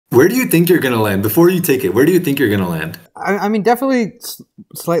Where do you think you're going to land? Before you take it, where do you think you're going to land? I mean, definitely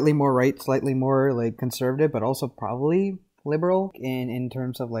slightly more right, slightly more like conservative, but also probably liberal in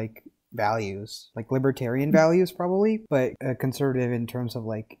terms of like values, like libertarian values probably, but conservative in terms of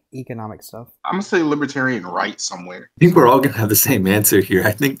like economic stuff. I'm gonna say libertarian right somewhere. I think we're all going to have the same answer here.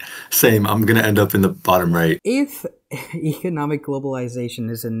 I think same. I'm going to end up in the bottom right. If economic globalization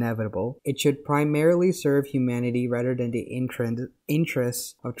is inevitable, it should primarily serve humanity rather than the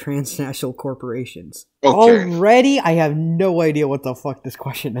interests of transnational corporations. Okay. Already, I have no idea what the fuck this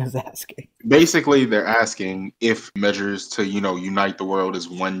question is asking. Basically, they're asking if measures to, unite the world as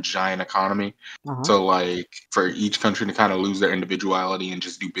one giant economy. So, like, for each country to kind of lose their individuality and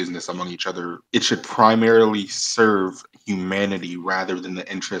just do business among each other, it should primarily serve humanity rather than the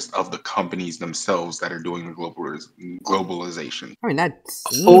interest of the companies themselves that are doing the globalization. I mean, that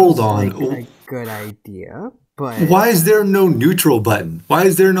seems like a good idea, but... Why is there no neutral button? Why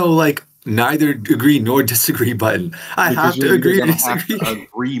is there no, like, neither agree nor disagree button? I have to agree or disagree. Have to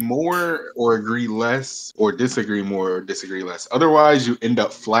agree more or agree less, or disagree more or disagree less. Otherwise, you end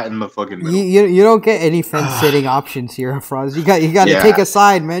up flat in the fucking middle. You don't get any fence-sitting options here, Afraaz. You got to take a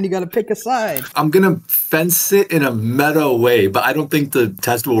side, man. You got to pick a side. I'm gonna fence it in a meta way, but I don't think the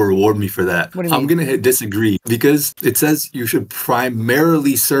test will reward me for that. What do you mean? I'm gonna hit disagree because it says you should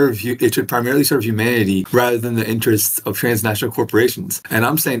primarily serve. It should primarily serve humanity rather than the interests of transnational corporations. And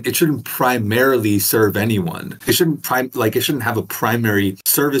I'm saying it shouldn't primarily serve anyone. It shouldn't it shouldn't have a primary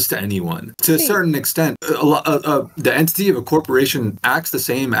service to anyone. To a certain extent, the entity of a corporation acts the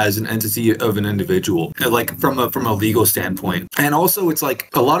same as an entity of an individual, like from a legal standpoint. And also, it's like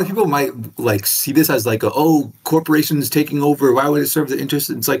a lot of people might like see this as like corporations taking over. Why would it serve the interest?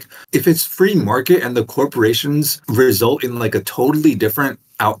 It's like if it's free market and the corporations result in like a totally different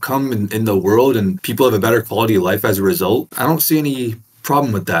outcome in the world and people have a better quality of life as a result, I don't see any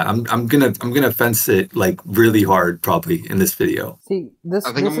problem with that. I'm gonna fence it like really hard probably in this video. See, this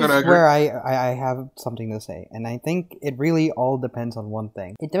is where I have something to say, and I think it really all depends on one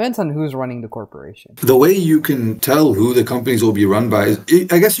thing. It depends on who's running the corporation. The way you can tell who the companies will be run by is,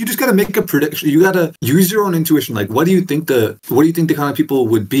 I guess you just gotta make a prediction. You gotta use your own intuition. Like, what do you think the kind of people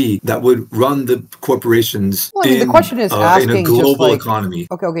would be that would run the corporations? Well, I mean, the question is asking in a global economy.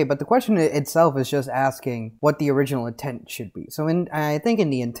 Okay, but the question itself is just asking what the original intent should be. So I think in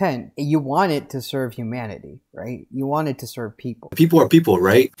the intent, you want it to serve humanity, right? You want it to serve people. People are people,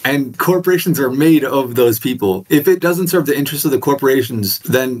 right? And corporations are made of those people. If it doesn't serve the interests of the corporations,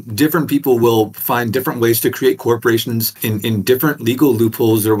 then different people will find different ways to create corporations in different legal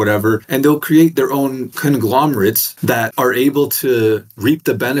loopholes or whatever, and they'll create their own conglomerates that are able to reap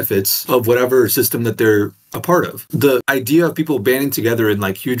the benefits of whatever system that they're a part of. The idea of people banding together in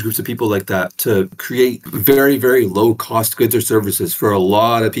like huge groups of people like that to create very, very low cost goods or services for a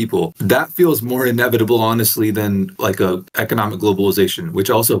lot of people, that feels more inevitable, honestly, than like a economic globalization, which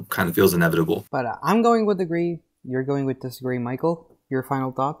also kind of feels inevitable. But I'm going with agree. You're going with disagree, Michael. Your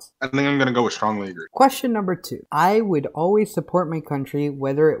final thoughts? I think I'm going to go with strongly agree. Question number 2. I would always support my country,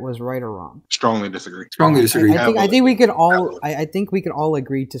 whether it was right or wrong. Strongly disagree. Strongly disagree. I think we can all. I think we can all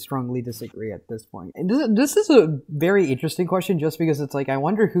agree to strongly disagree at this point. And this is a very interesting question, just because it's like I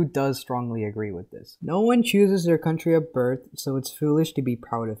wonder who does strongly agree with this. No one chooses their country of birth, so it's foolish to be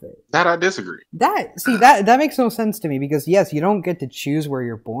proud of it. That I disagree. That makes no sense to me, because yes, you don't get to choose where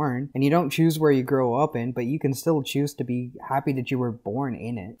you're born, and you don't choose where you grow up in, but you can still choose to be happy that you were born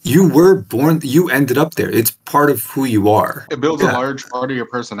in it. You were born, you ended up there. It's part of who you are. It builds a large part of your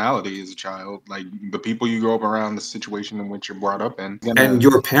personality as a child. Like the people you grow up around, the situation in which you're brought up in. And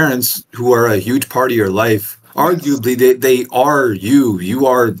your parents, who are a huge part of your life, arguably, they are you. You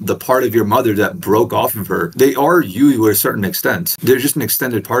are the part of your mother that broke off of her. They are you to a certain extent. They're just an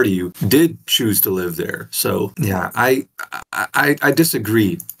extended part of you. Did choose to live there. So yeah, I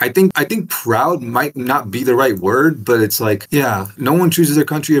disagree. I think proud might not be the right word, but it's like, yeah, no one chooses their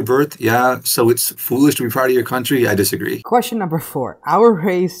country of birth. Yeah, so it's foolish to be proud of your country. I disagree. Question number 4. Our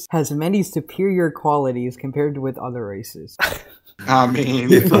race has many superior qualities compared with other races. I mean,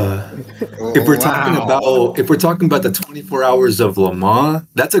 if we're talking about the 24 hours of Le Mans,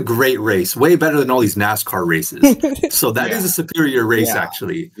 that's a great race, way better than all these NASCAR races. So that is a superior race,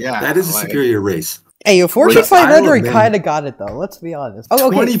 actually. Yeah, that is a superior race. Hey, a Fortune 500 kind of got it, though. Let's be honest. Oh,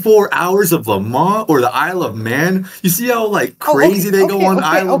 okay. 24 hours of Le Mans or the Isle of Man. You see how like crazy they go on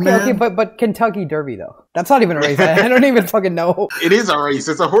Isle of Man? Okay, but Kentucky Derby, though. That's not even a race. I don't even fucking know. It is a race.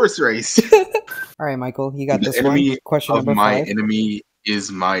 It's a horse race. All right, Michael, you got this one. Question number 5. My enemy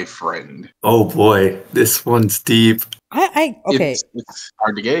is my friend. Oh boy, this one's deep. Okay. It's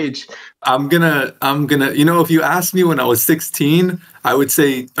hard to gauge. I'm gonna, if you asked me when I was 16, I would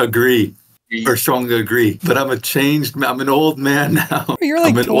say agree or strongly agree. But I'm an old man now. You're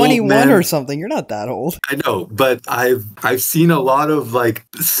like 21 or something. You're not that old. I know, but I've seen a lot of like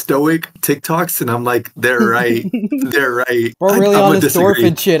stoic TikToks, and I'm like, they're right. They're right. We're really on this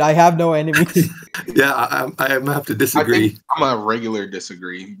Dorfin shit. I have no enemies. Yeah, I'm gonna have to disagree. I think I'm a regular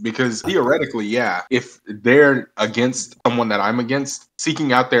disagree because theoretically, yeah, if they're against someone that I'm against,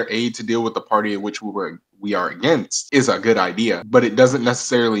 seeking out their aid to deal with the party at which we are against is a good idea, but it doesn't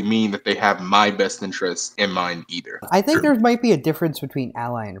necessarily mean that they have my best interests in mind either. I think there might be a difference between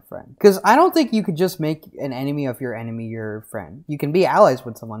ally and friend, because I don't think you could just make an enemy of your enemy your friend. You can be allies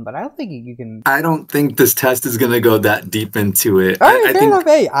with someone, but I don't think you can. I don't think this test is going to go that deep into it. All right, fair enough.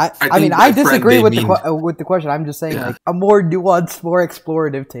 Hey, I disagree with the question. I'm just saying, like, a more nuanced, more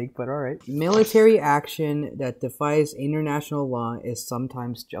explorative take, but all right. Military action that defies international law is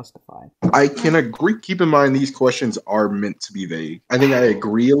sometimes justified. I can agree. Keep in mind, these questions are meant to be vague. I think I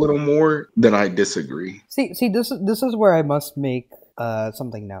agree a little more than I disagree. See, this is where I must make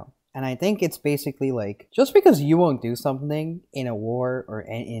something known. And I think it's basically like, just because you won't do something in a war or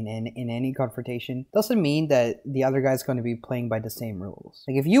in any confrontation doesn't mean that the other guy's going to be playing by the same rules.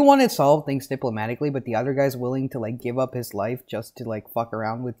 Like, if you want to solve things diplomatically, but the other guy's willing to like give up his life just to like fuck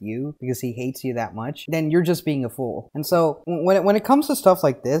around with you because he hates you that much, then you're just being a fool. And so when it comes to stuff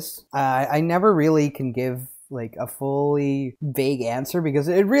like this, I never really can give like a fully vague answer, because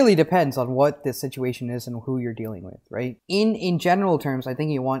it really depends on what the situation is and who you're dealing with, right? In general terms, I think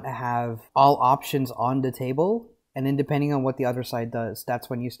you want to have all options on the table, and then depending on what the other side does, that's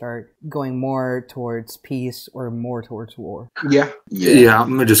when you start going more towards peace or more towards war. Yeah.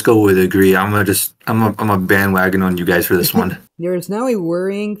 I'm gonna just go with agree. I'm a bandwagon on you guys for this one. There is now a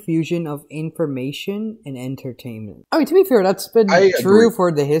worrying fusion of information and entertainment. I mean, to be fair, that's been true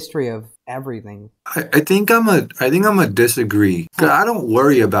for the history of everything. I think I'm a disagree. 'Cause I don't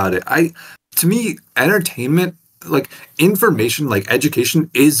worry about it. To me, entertainment, like information, like education,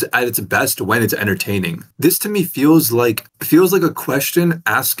 is at its best when it's entertaining. This to me feels like a question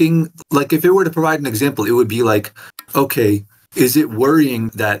asking, like, if it were to provide an example, it would be like, okay, is it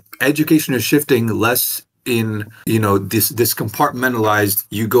worrying that education is shifting less in, this compartmentalized,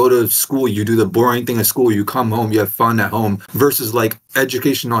 you go to school, you do the boring thing at school, you come home, you have fun at home, versus like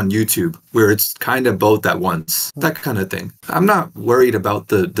education on YouTube, where it's kind of both at once, that kind of thing. I'm not worried about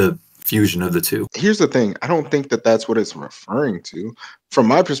the fusion of the two. Here's the thing. I don't think that that's what it's referring to. From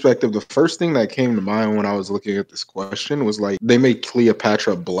my perspective, the first thing that came to mind when I was looking at this question was like, they made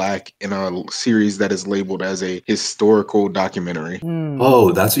Cleopatra black in a series that is labeled as a historical documentary.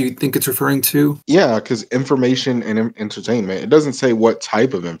 Oh, that's what you think it's referring to? Yeah, because information and entertainment. It doesn't say what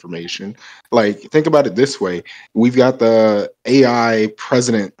type of information. Like, think about it this way. We've got the AI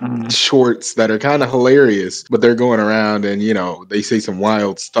president shorts that are kind of hilarious, but they're going around and, they say some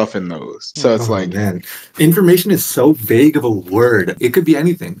wild stuff in those. So it's man, information is so vague of a word. It could be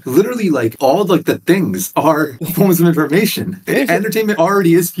anything. Literally, like, all like the things are forms of information. Entertainment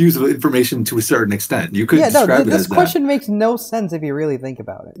already is fused with information to a certain extent. You could describe it as this question makes no sense if you really think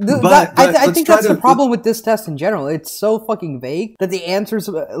about it. But I think that's the problem with this test in general. It's so fucking vague that the answers,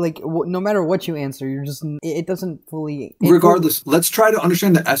 like, no matter what you answer, it doesn't fully. Regardless, let's try to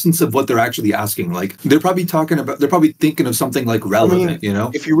understand the essence of what they're actually asking. Like, they're probably thinking of something like relevant.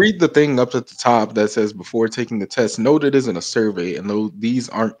 If you read the thing up at the top that says, before taking the test, note it isn't a survey, and these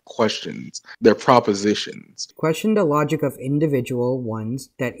aren't questions, they're propositions. Question the logic of individual ones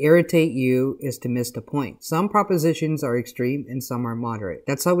that irritate you is to miss the point. Some propositions are extreme and some are moderate.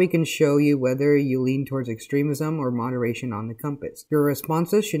 That's how we can show you whether you lean towards extremism or moderation on the compass. Your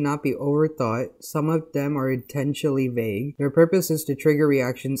responses should not be overthought. Some of them are intentionally vague. Their purpose is to trigger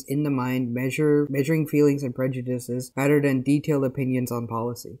reactions in the mind, measuring feelings and prejudices rather than detailed opinions on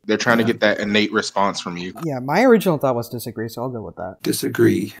policy. They're trying to get that innate response from you. Yeah, my original thought was disagree, so I'll go with that.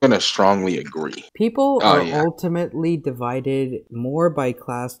 Disagree. I'm going to strongly agree. People are ultimately divided more by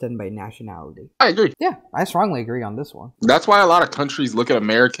class than by nationality. I agree. Yeah, I strongly agree on this one. That's why a lot of countries look at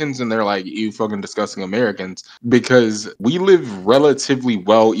Americans and they're like, you fucking disgusting Americans, because we live relatively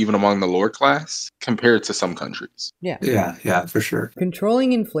well even among the lower class compared to some countries. Yeah, for sure.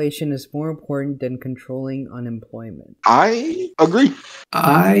 Controlling inflation is more important than controlling unemployment. I agree.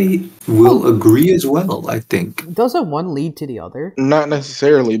 I will agree as well, I think. Doesn't one lead to the other? Not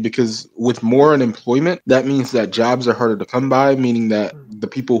necessarily, because with more unemployment, that means that jobs are harder to come by, meaning that the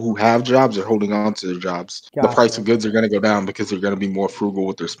people who have jobs are holding on to their jobs. Gotcha. The price of goods are going to go down because they're going to be more frugal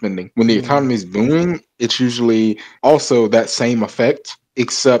with their spending. When the economy is booming, it's usually also that same effect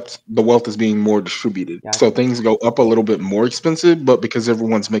except the wealth is being more distributed. So things go up a little bit more expensive, but because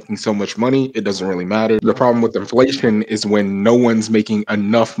everyone's making so much money, it doesn't really matter. The problem with inflation is when no one's making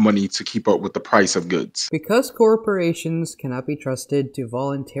enough money to keep up with the price of goods. Because corporations cannot be trusted to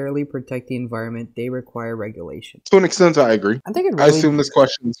voluntarily protect the environment, they require regulation. To an extent, I agree. I assume this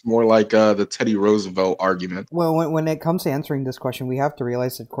question is more like the Teddy Roosevelt argument. Well, when it comes to answering this question, we have to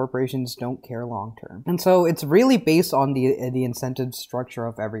realize that corporations don't care long term. And so it's really based on the incentive structure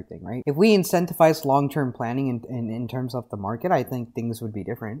of everything, right? If we incentivize long-term planning in terms of the market, I think things would be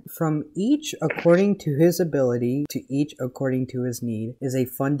different. From each according to his ability to each according to his need is a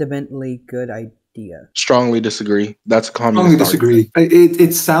fundamentally good idea. Strongly disagree. That's a communist. Strongly disagree.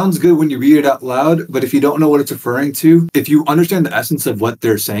 It sounds good when you read it out loud, but if you don't know what it's referring to, if you understand the essence of what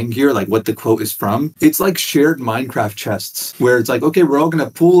they're saying here, like what the quote is from, it's like shared Minecraft chests where it's like, okay, we're all going to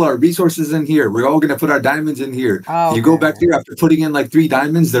pool our resources in here. We're all going to put our diamonds in here. Oh, you go back there after putting in like 3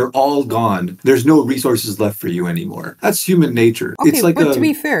 diamonds, they're all gone. There's no resources left for you anymore. That's human nature. Okay, it's like but to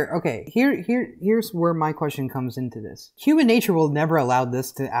be fair, okay, here's where my question comes into this. Human nature will never allow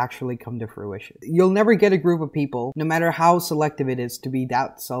this to actually come to fruition. You'll never get a group of people, no matter how selective it is, to be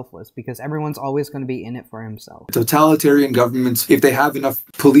that selfless, because everyone's always going to be in it for himself. Totalitarian governments, if they have enough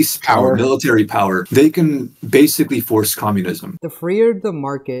police power, military power, they can basically force communism. The freer the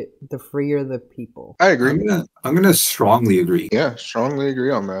market, the freer the people. I agree. I'm gonna strongly agree. Yeah, strongly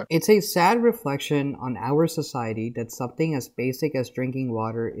agree on that. It's a sad reflection on our society that something as basic as drinking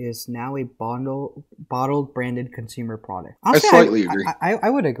water is now a bottled branded consumer product. Honestly, I slightly agree. I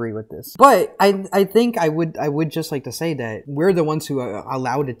would agree with this, but I think I would just like to say that we're the ones who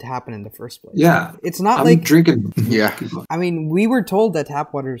allowed it to happen in the first place. Yeah, it's not like drinking. Yeah, I mean, we were told that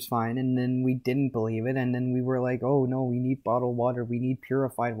tap water is fine, and then we didn't believe it, and then we were like, oh no, we need bottled water, we need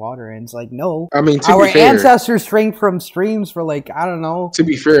purified water, and it's like, no. I mean, our ancestors drank from streams for like, I don't know. To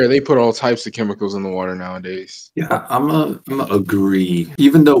be fair, they put all types of chemicals in the water nowadays. Yeah, I'm a agree.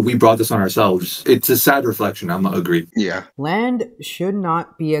 Even though we brought this on ourselves, it's a sad reflection. I'm a agree. Yeah. Land should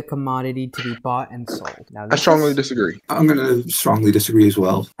not be a commodity to be bought and sold. Now, I strongly disagree. I'm gonna strongly disagree as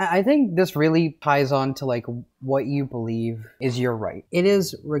well. I think this really ties on to like what you believe is your right. It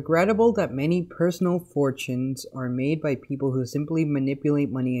is regrettable that many personal fortunes are made by people who simply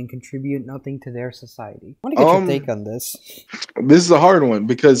manipulate money and contribute nothing to their society. I want to get your take on this. This is a hard one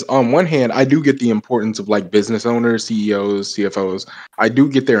because on one hand, I do get the importance of like business owners, CEOs, CFOs. I do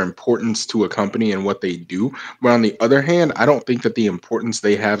get their importance to a company and what they do. But on the other hand, I don't think that the importance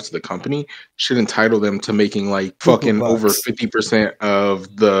they have to the company should entitle them to making like fucking over 50%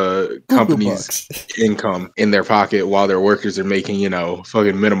 of the company's income in their pocket while their workers are making, you know,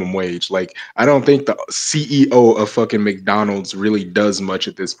 fucking minimum wage. Like, I don't think the CEO of fucking McDonald's really does much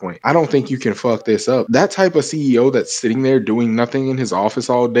at this point. I don't think you can fuck this up. That type of CEO that's sitting there doing nothing in his office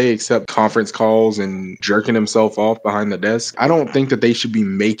all day except conference calls and jerking himself off behind the desk, I don't think that they should be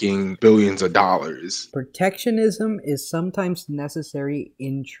making billions of dollars. Protectionism is sometimes necessary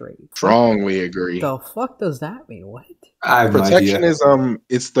in trade. Strongly agree. The fuck does that mean? What? Protectionism,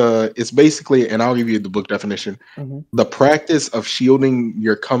 it's basically, and I'll give you the book definition, the practice of shielding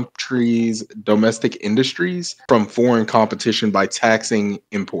your country's domestic industries from foreign competition by taxing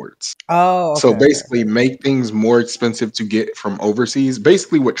imports. Oh, okay, so basically make things more expensive to get from overseas.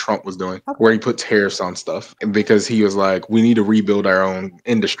 Basically what Trump was doing, where he put tariffs on stuff because he was like, we need to rebuild our own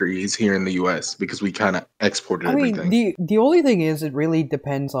industries here in the US because we kind of exported everything. The only thing is, it really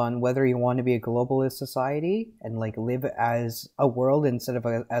depends on whether you want to be a globalist society and like live as a world instead of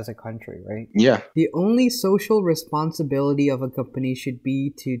as a country, right? Yeah. The only social responsibility of a company should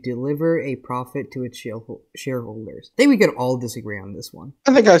be to deliver a profit to its shareholders. I think we could all disagree on this one.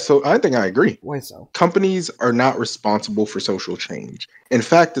 I think I agree. Why so? Companies are not responsible for social change. In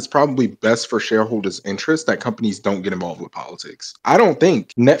fact, it's probably best for shareholders' interest that companies don't get involved with politics. I don't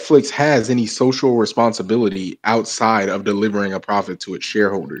think Netflix has any social responsibility outside of delivering a profit to its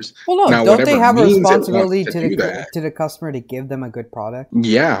shareholders. Well, no, now, don't they have a responsibility to the customer to give them a good product?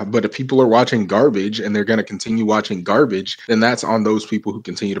 Yeah, but if people are watching garbage and they're going to continue watching garbage, then that's on those people who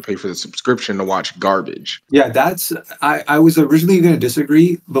continue to pay for the subscription to watch garbage. Yeah, I was originally going to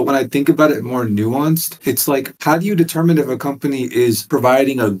disagree, but when I think about it more nuanced, it's like, how do you determine if a company is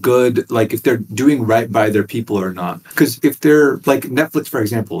providing a good, like if they're doing right by their people or not? Because if they're like Netflix, for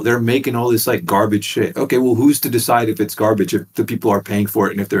example, they're making all this like garbage shit. Okay, well, who's to decide if it's garbage, if the people are paying for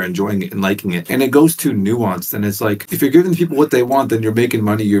it and if they're enjoying it and liking it? And it goes too nuanced. And it's like, if you're giving people what they want, then you're making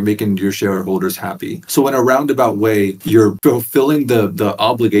money, you're making your shareholders happy. So So in a roundabout way, you're fulfilling the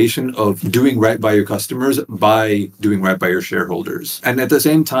obligation of doing right by your customers by doing right by your shareholders. And at the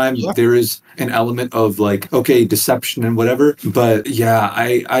same time, there is an element of like, okay, deception and whatever. But yeah,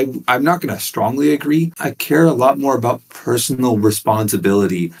 I'm not going to strongly agree. I care a lot more about personal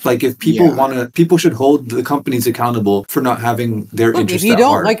responsibility. Like if people people should hold the companies accountable for not having their interests at heart. If you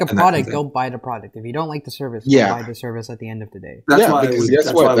don't like a product, don't buy the product. If you don't like the service, don't buy the service at the end of the day. That's why because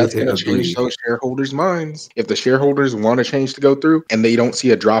guess what? That's going to change those shareholders' minds. If the shareholders want a change to go through and they don't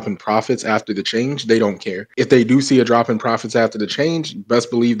see a drop in profits after the change, they don't care. If they do see a drop in profits after the change, best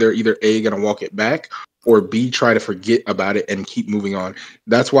believe they're either A, going to walk it back, or B, try to forget about it and keep moving on.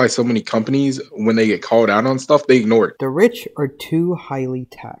 That's why so many companies, when they get called out on stuff, they ignore it. The rich are too highly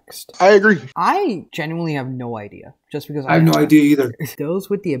taxed. I agree. I genuinely have no idea. Just because I have no idea either. Those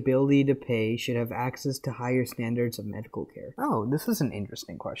with the ability to pay should have access to higher standards of medical care. Oh, this is an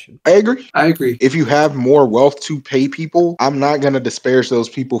interesting question. I agree. If you have more wealth to pay people, I'm not going to disparage those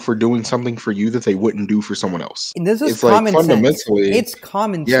people for doing something for you that they wouldn't do for someone else. And this is common sense. It's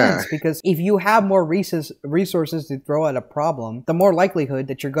common sense because if you have more resources to throw at a problem, the more likelihood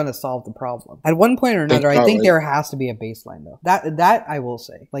that you're going to solve the problem. At one point or another, I think there has to be a baseline though. That I will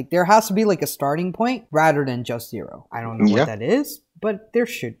say. Like there has to be like a starting point rather than just zero. I don't know what that is, but there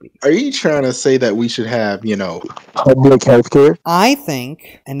should be. Are you trying to say that we should have, public healthcare? I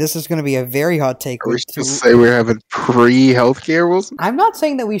think, and this is going to be a very hot take. Are we to say we're having free healthcare, Wilson? I'm not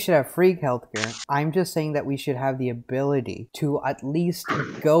saying that we should have free healthcare. I'm just saying that we should have the ability to at least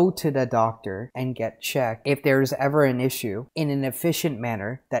go to the doctor and get checked if there's ever an issue in an efficient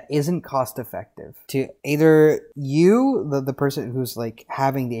manner that isn't cost effective to either you, the person who's like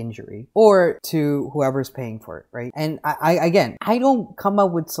having the injury, or to whoever's paying for it, right? And I don't come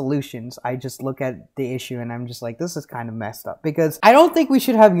up with solutions. I just look at the issue and I'm just like, this is kind of messed up because I don't think we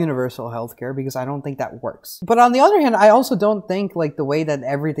should have universal healthcare because I don't think that works. But on the other hand, I also don't think like the way that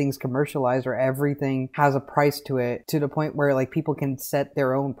everything's commercialized or everything has a price to it to the point where like people can set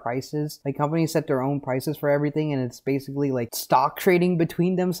their own prices. Like companies set their own prices for everything and it's basically like stock trading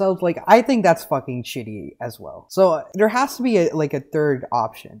between themselves. Like I think that's fucking shitty as well. So there has to be a third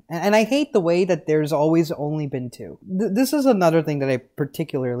option. And I hate the way that there's always only been two. This is another thing that I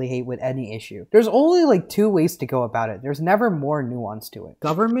particularly hate with any issue. There's only like two ways to go about it. There's never more nuance to it.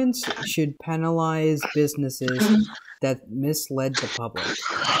 Governments should penalize businesses that misled the public.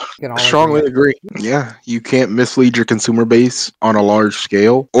 I strongly agree. Yeah, you can't mislead your consumer base on a large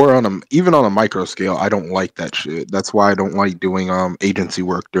scale or even on a micro scale. I don't like that shit. That's why I don't like doing agency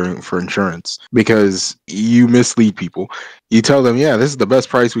work for insurance because you mislead people. You tell them, yeah, this is the best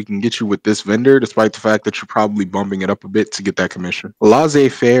price we can get you with this vendor, despite the fact that you're probably bumping it up a bit to get that commission.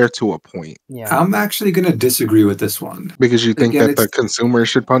 Laissez-faire to a point. Yeah, I'm actually going to disagree with this one. Because you think that the consumer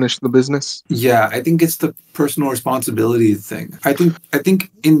should punish the business? Yeah, I think it's the personal responsibility thing. I think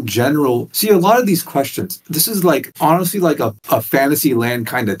in general, see a lot of these questions, this is like honestly like a fantasy land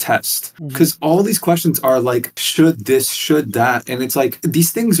kind of test. Because all these questions are like, should this, should that? And it's like,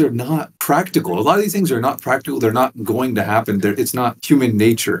 these things are not practical. A lot of these things are not practical. They're not going to happen. It's not human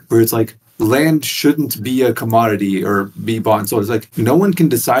nature where it's like, land shouldn't be a commodity or be bought and sold. It's like no one can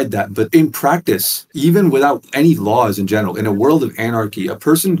decide that. But in practice, even without any laws in general, in a world of anarchy, a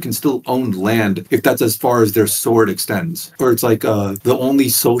person can still own land if that's as far as their sword extends. Or it's like the only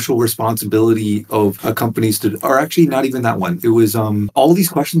social responsibility of a company or actually not even that one. It was all these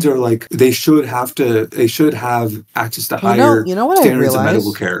questions are like they should have access to higher standards of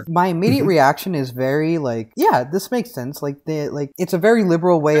medical care. My immediate reaction is very like, yeah, this makes sense. Like it's a very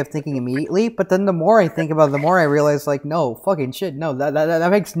liberal way of thinking immediately. But then the more I think about it, the more I realize like, no, fucking shit. No,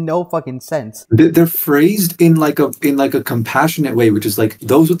 that makes no fucking sense. They're phrased in like a compassionate way, which is like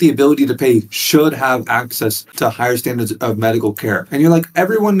those with the ability to pay should have access to higher standards of medical care. And you're like,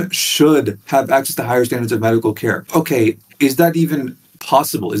 everyone should have access to higher standards of medical care. Okay, is that even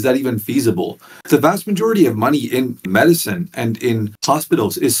possible? Is that even feasible? The vast majority of money in medicine and in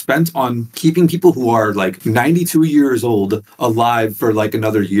hospitals is spent on keeping people who are like 92 years old alive for like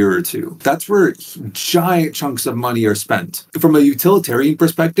another year or two. That's where giant chunks of money are spent. From a utilitarian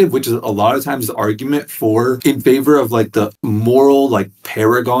perspective, which is a lot of times the argument in favor of like the moral like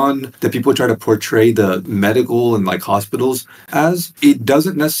paragon that people try to portray the medical and like hospitals as, it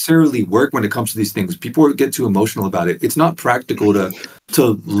doesn't necessarily work when it comes to these things. People get too emotional about it. It's not practical to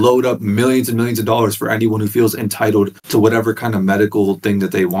to load up millions and millions of dollars for anyone who feels entitled to whatever kind of medical thing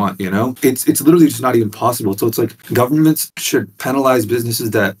that they want, you know? It's literally just not even possible. So it's like governments should penalize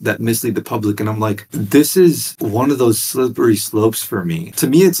businesses that mislead the public. And I'm like, this is one of those slippery slopes for me. To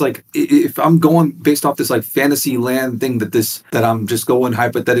me, it's like, if I'm going based off this like fantasy land thing that I'm just going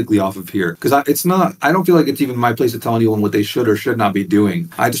hypothetically off of here, because I don't feel like it's even my place to tell anyone what they should or should not be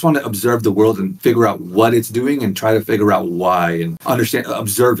doing. I just want to observe the world and figure out what it's doing and try to figure out why and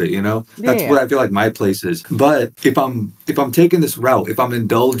observe it, you know? That's what I feel like my place is. But if I'm taking this route, if I'm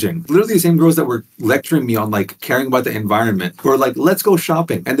indulging, literally the same girls that were lecturing me on like caring about the environment were like, let's go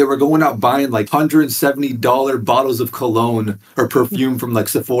shopping. And they were going out buying like $170 bottles of cologne or perfume from like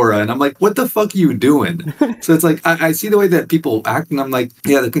Sephora. And I'm like, what the fuck are you doing? So it's like, I see the way that people act and I'm like,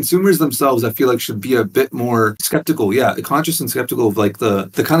 yeah, the consumers themselves, I feel like should be a bit more skeptical. Yeah, conscious and skeptical of like the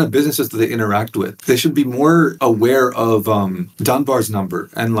kind of businesses that they interact with. They should be more aware of Dunbar's number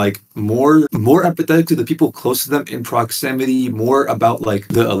and like more empathetic to the people close to them in proximity, more about like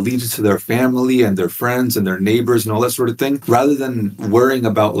the allegiance to their family and their friends and their neighbors and all that sort of thing, rather than worrying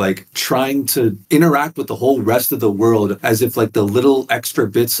about like trying to interact with the whole rest of the world as if like the little extra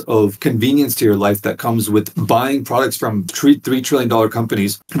bits of convenience to your life that comes with buying products from $3 trillion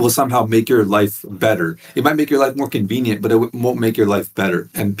companies will somehow make your life better. It might make your life more convenient, but it won't make your life better.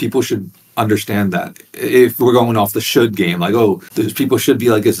 And people should understand that. If we're going off the should game, like, oh, people should be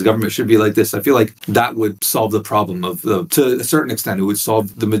like this, the government should be like this, I feel like that would solve the problem to a certain extent. It would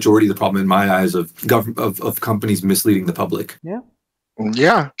solve the majority of the problem in my eyes of companies misleading the public.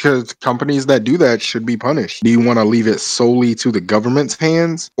 Yeah, because companies that do that should be punished. Do you want to leave it solely to the government's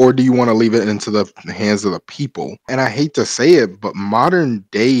hands, or do you want to leave it into the hands of the people? And I hate to say it, but modern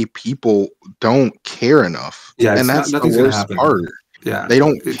day people don't care enough. Yeah, and that's the worst part. Yeah, they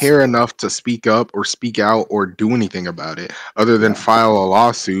don't care enough to speak up or speak out or do anything about it other than file a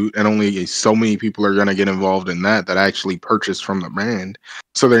lawsuit, and only so many people are going to get involved in that actually purchase from the brand.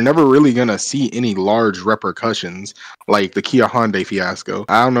 So they're never really going to see any large repercussions like the Kia Hyundai fiasco.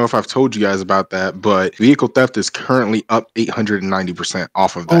 I don't know if I've told you guys about that, but vehicle theft is currently up 890%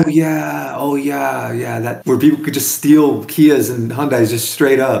 off of that. Oh yeah. That where people could just steal Kias and Hyundais just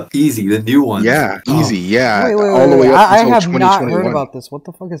straight up. Easy, the new ones. Yeah, easy, yeah. Wait, all the way up until 2021. I have not heard about this. What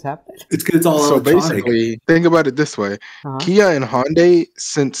the fuck is happening? It's because it's all electronic. Basically, think about it this way. Kia and Hyundai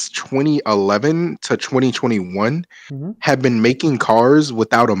since 2011 to 2021 have been making cars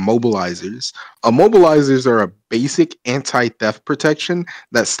without immobilizers. Immobilizers are a basic anti-theft protection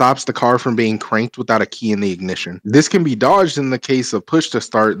that stops the car from being cranked without a key in the ignition. This can be dodged in the case of push to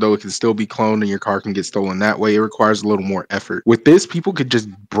start, though it can still be cloned and your car can get stolen that way. It requires a little more effort. With this, people could just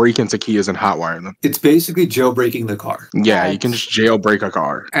break into Kias and hotwire them. It's basically jailbreaking the car. Yeah, you can just jailbreak a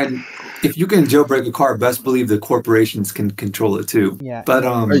car. And if you can jailbreak a car, best believe the corporations can control it too. Yeah. But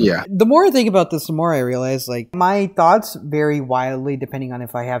yeah. The more I think about this, the more I realize like my thoughts vary wildly depending on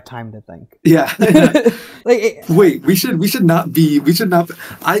if I have time to think. Yeah. Like wait, we should not.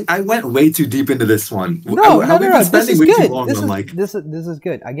 I went way too deep into this one. No. This is good. This is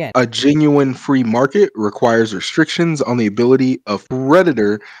good. Again, a genuine free market requires restrictions on the ability of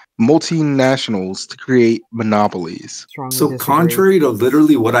predator multinationals to create monopolies. So contrary to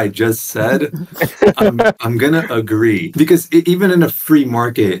literally what I just said, I'm gonna agree, because even in a free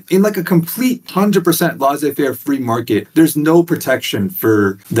market, in like a complete 100% laissez-faire free market, there's no protection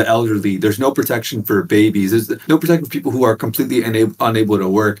for the elderly. There's no protection for babies. There's no protection for people who are completely unable to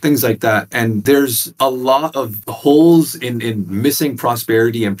work, things like that. And there's a lot of holes in missing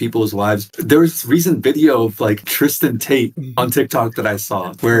prosperity in people's lives. There was this recent video of like Tristan Tate on TikTok that I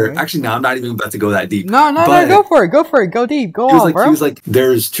saw where actually, no, I'm not even about to go that deep. No, go for it. Go deep. Go on, bro. He was like,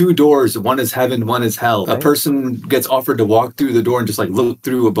 there's two doors. One is heaven, one is hell. Okay. A person gets offered to walk through the door and just like look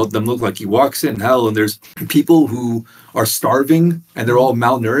through. About them look like he walks in hell. And there's people who are starving and they're all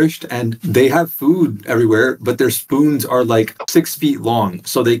malnourished and they have food everywhere, but their spoons are like 6 feet long,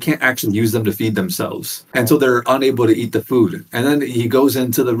 so they can't actually use them to feed themselves. And so they're unable to eat the food. And then he goes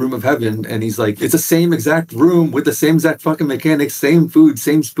into the room of heaven and he's like, it's the same exact room with the same exact fucking mechanics, same food,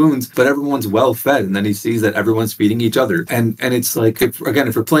 same spoons, but everyone's well fed. And then he sees that everyone's feeding each other. And it's like, if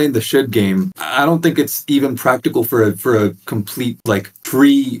we're playing the should game, I don't think it's even practical for a complete, like,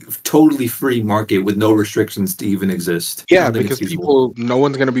 totally free market with no restrictions to even exist. Yeah, because no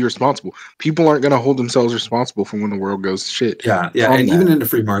one's going to be responsible. People aren't going to hold themselves responsible for when the world goes to shit. Yeah. And even in the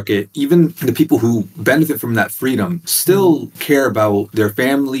free market, even the people who benefit from that freedom still care about their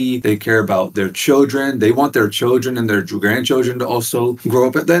family. They care about their children. They want their children and their grandchildren to also grow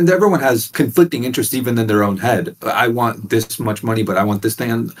up. Then everyone has conflicting interests even in their own head. I want this much money, but I want this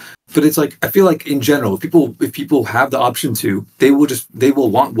thing. But it's like, I feel like in general, if people have the option to, they will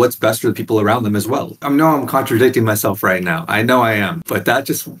want what's best for the people around them as well. I know I'm contradicting myself right now. I know I am, but that's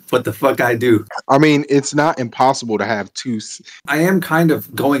just what the fuck I do. I mean, it's not impossible to have two. I am kind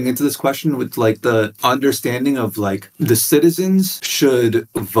of going into this question with like the understanding of like the citizens should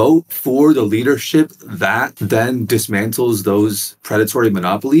vote for the leadership that then dismantles those predatory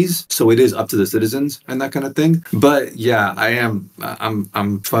monopolies. So it is up to the citizens and that kind of thing. But yeah,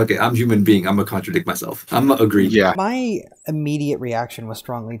 I'm human being. I'm gonna contradict myself. I'm gonna agree. Yeah. My immediate reaction was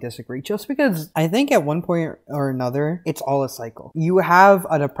strongly disagree, just because I think at one point or another, it's all a cycle. You have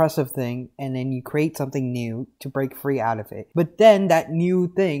an oppressive thing, and then you create something new to break free out of it. But then that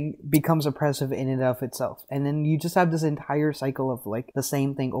new thing becomes oppressive in and of itself. And then you just have this entire cycle of like the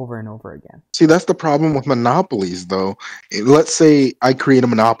same thing over and over again. See, that's the problem with monopolies, though. Let's say I create a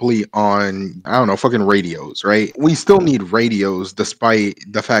monopoly on, I don't know, fucking radios, right? We still need radios despite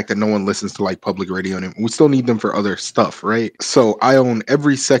the fact that no one listens to like public radio anymore. We still need them for other stuff, right? So I own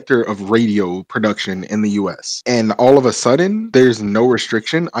every sector of radio production in the US. And all of a sudden, there's no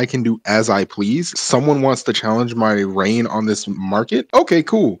restriction. I can do as I please. Someone wants to challenge my reign on this market. Okay,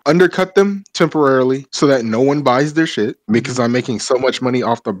 cool. Undercut them temporarily so that no one buys their shit, because I'm making so much money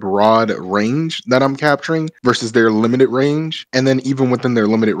off the broad range that I'm capturing versus their limited range. And then even within their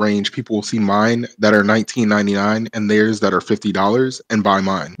limited range, people will see mine that are $19.99 and theirs that are $50 and buy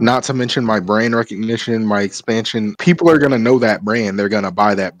mine. Not to mention my brand recognition, my expansion. People are going to know that brand. They're going to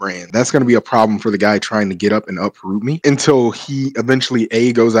buy that brand. That's going to be a problem for the guy trying to get up and uproot me until he eventually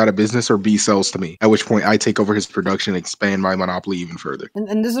A, goes out of business, or B, sells to me, at which point I take over his production, expand my monopoly even further.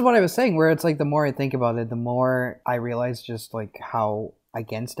 And this is what I was saying, where it's like the more I think about it, the more I realize just like how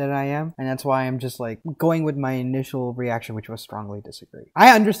against it I am, and that's why I'm just like going with my initial reaction, which was strongly disagree.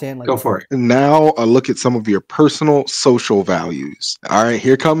 I understand, like, go for it. Now a look at some of your personal social values. All right,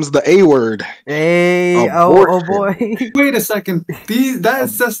 here comes the A word. Hey, oh boy. Wait a second.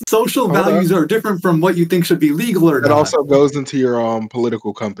 That's social values are different from what you think should be legal or not. It also goes into your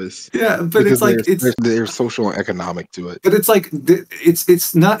political compass. Yeah, but it's like there's social and economic to it. But it's like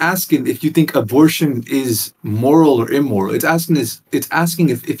it's not asking if you think abortion is moral or immoral. It's asking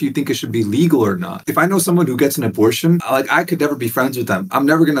if you think it should be legal or not. If I know someone who gets an abortion, like I could never be friends with them. I'm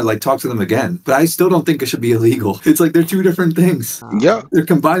never gonna like talk to them again. But I still don't think it should be illegal. It's like they're two different things. Yeah, they're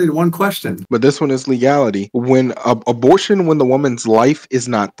combined in one question. But this one is legality. When abortion, when the woman's life is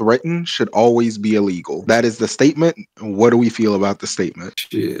not threatened, should always be illegal. That is the statement. What do we feel about the statement?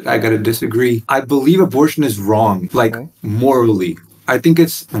 Shit, I gotta disagree. I believe abortion is wrong, like morally. I think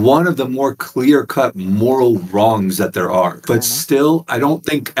it's one of the more clear-cut moral wrongs that there are. But still, I don't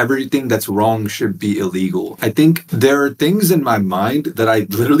think everything that's wrong should be illegal. I think there are things in my mind that I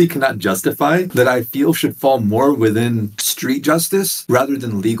literally cannot justify that I feel should fall more within street justice rather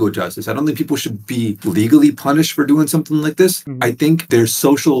than legal justice. I don't think people should be legally punished for doing something like this. I think their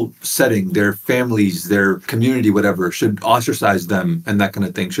social setting, their families, their community, whatever, should ostracize them and that kind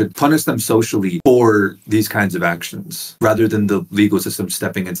of thing, should punish them socially for these kinds of actions rather than the legal system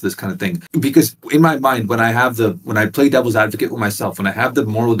stepping into this kind of thing. Because in my mind, when I play devil's advocate with myself, when I have the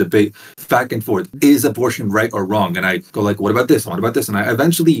moral debate back and forth, is abortion right or wrong? And I go like, what about this? What about this? And I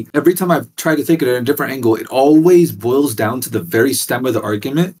eventually, every time I've tried to take it at a different angle, it always boils down to the very stem of the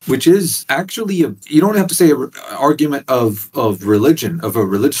argument, which is actually, you don't have to say an argument of religion, of a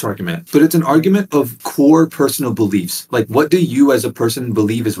religious argument, but it's an argument of core personal beliefs. Like, what do you as a person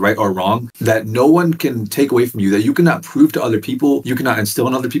believe is right or wrong that no one can take away from you, that you cannot prove to other people, you cannot instill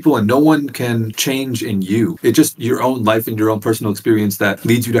in other people, and no one can change in you. It's just your own life and your own personal experience that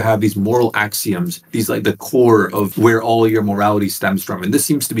leads you to have these moral axioms, these like the core of where all your morality stems from. And this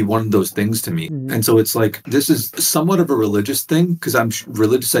seems to be one of those things to me. And so it's like, this is somewhat of a religious thing, because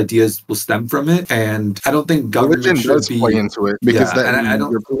religious ideas will stem from it. And I don't think government religion should does play into it, because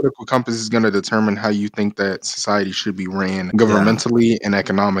your political compass is going to determine how you think that society should be ran governmentally and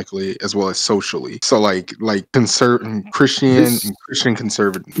economically, as well as socially. So like Christian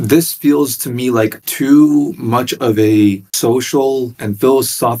conservative. This feels to me like too much of a social and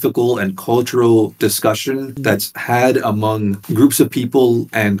philosophical and cultural discussion that's had among groups of people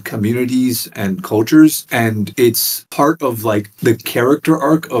and communities and cultures. And it's part of like the character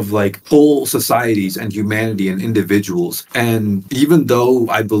arc of like whole societies and humanity and individuals. And even though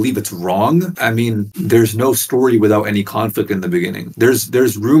I believe it's wrong, I mean, there's no story without any conflict in the beginning.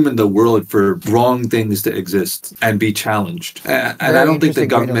 There's room in the world for wrong things to exist and be challenged. And I don't think the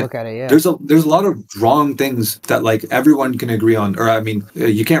government. Look at it, yeah. There's a lot of wrong things that like everyone can agree on, or I mean,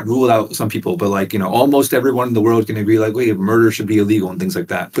 you can't rule out some people, but like almost everyone in the world can agree like, wait, murder should be illegal and things like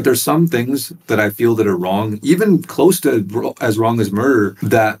that. But there's some things that I feel that are wrong, even close to as wrong as murder,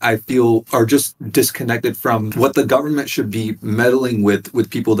 that I feel are just disconnected from what the government should be meddling with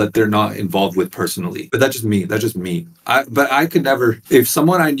people that they're not involved with personally. But that's just me. But I could never, if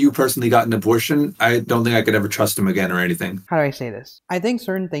someone I knew personally got an abortion, I don't think I could ever trust them again or anything. How do I say this? I think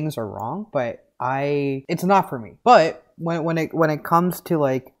certain things are wrong, but it's not for me. But when it comes to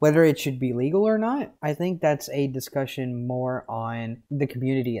like whether it should be legal or not, I think that's a discussion more on the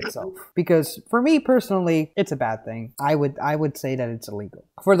community itself. Because for me personally, it's a bad thing. I would say that it's illegal.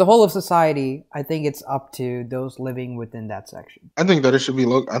 For the whole of society, I think it's up to those living within that section. I think that it should be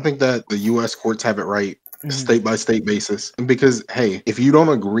I think that the U.S. courts have it right. State by state basis. Because hey, if you don't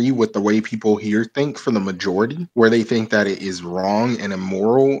agree with the way people here think, for the majority, where they think that it is wrong and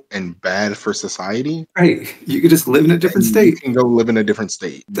immoral and bad for society, right, you could just live in a different state. You can go live in a different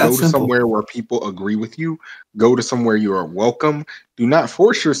state. Go to somewhere where people agree with you. Go to somewhere you are welcome. Do not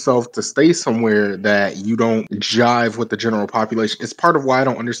force yourself to stay somewhere that you don't jive with the general population. It's part of why I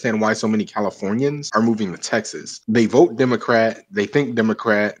don't understand why so many Californians are moving to Texas. They vote Democrat. They think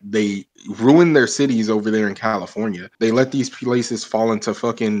Democrat. They ruin their cities over there in California. They let these places fall into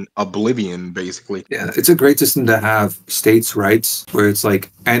fucking oblivion, basically. Yeah, it's a great system to have states' rights, where it's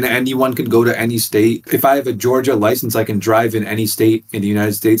like, and anyone can go to any state. If I have a Georgia license, I can drive in any state in the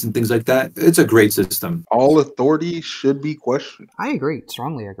United States and things like that. It's a great system. All authority should be questioned. I agree,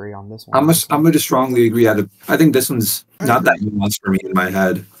 strongly agree on this one. I'm going to strongly agree. I think this one's not that nuanced for me in my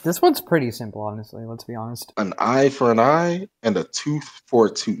head. This one's pretty simple, honestly. Let's be honest. An eye for an eye and a tooth for a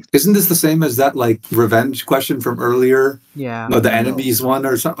tooth. Isn't this the same as that like revenge question from earlier? Yeah. No, the enemies one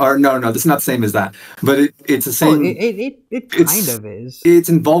or something. Or no, this is not the same as that. But it's the same. It kind of is. It's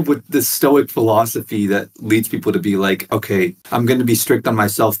involved with this stoic philosophy that leads people to be like, okay, I'm going to be strict on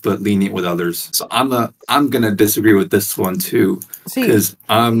myself but lenient with others. So I'm going to disagree with this one too, because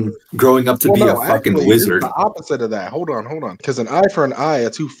I'm growing up to be a fucking wizard. The opposite of that. Hold on. Because an eye for an eye, a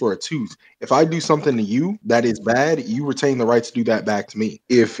tooth for a tooth. If I do something to you that is bad, you retain the right to do that back to me.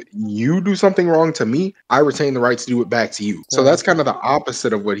 If you do something wrong to me, I retain the right to do it back to you. So that's kind of the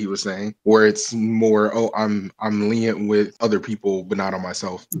opposite of what he was saying, where it's more, I'm lenient with other people, but not on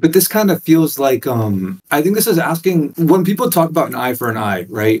myself. But this kind of feels like, I think this is asking, when people talk about an eye for an eye,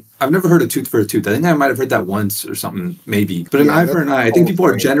 right? I've never heard a tooth for a tooth. I think I might have heard that once or something, maybe. But an eye for an eye, I think people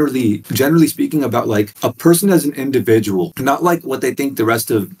are generally speaking about like a person as an individual, not like what they think the rest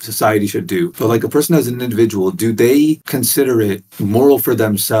of society should do, but like a person as an individual. Do they consider it moral for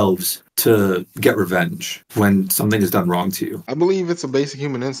themselves to get revenge when something is done wrong to you? I believe it's a basic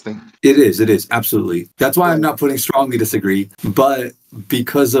human instinct. It is, absolutely. That's why I'm not putting strongly disagree, but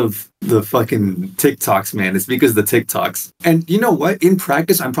because of the fucking TikToks, man. It's because of the TikToks. And you know what? In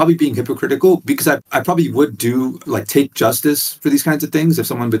practice, I'm probably being hypocritical because I probably would take justice for these kinds of things. If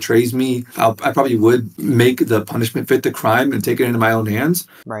someone betrays me, I probably would make the punishment fit the crime and take it into my own hands.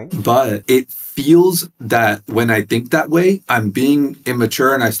 Right. But it feels that when I think that way, I'm being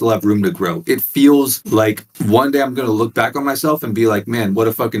immature and I still have room to grow. It feels like one day I'm going to look back on myself and be like, man, what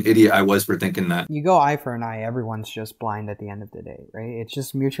a fucking idiot I was for thinking that. You go eye for an eye, everyone's just blind at the end of the day, right? It's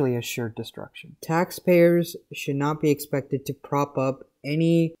just mutually assured destruction. Taxpayers should not be expected to prop up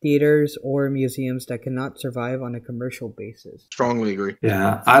any theaters or museums that cannot survive on a commercial basis. Strongly agree.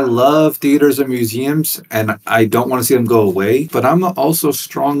 Yeah, I love theaters and museums, and I don't want to see them go away, but I'm also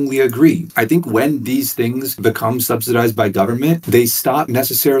strongly agree. I think when these things become subsidized by government, they stop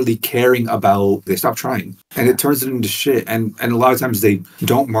necessarily caring about, they stop trying, and it turns it into shit. And a lot of times they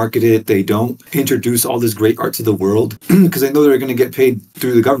don't market it, they don't introduce all this great art to the world because they know they're going to get paid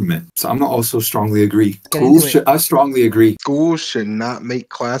through the government. So I'm also strongly agree. I strongly agree. Schools should not make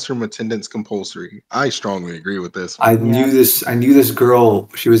classroom attendance compulsory. I strongly agree with this. I knew this girl.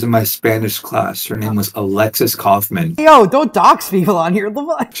 She was in my Spanish class. Her name was Alexis Kaufman. Yo, don't dox people on here.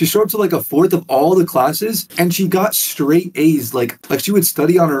 She showed up to like a fourth of all the classes and she got straight A's. Like she would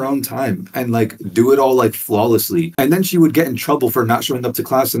study on her own time and like do it all like flawlessly. And then she would get in trouble for not showing up to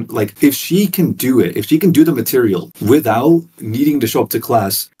class. And like, if she can do it, if she can do the material without needing to show up to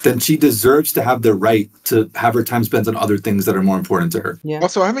class, then she deserves to have the right to have her time spent on other things that are more important to her. Yeah.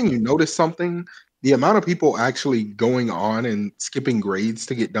 Also, haven't you noticed something? the amount of people actually going on and skipping grades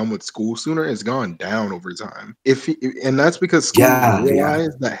to get done with school sooner has gone down over time. And that's because schools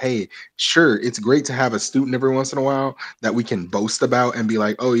realize that, hey, sure, it's great to have a student every once in a while that we can boast about and be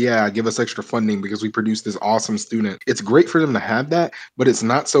like, oh yeah, give us extra funding because we produced this awesome student. It's great for them to have that, but it's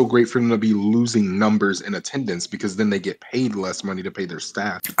not so great for them to be losing numbers in attendance because then they get paid less money to pay their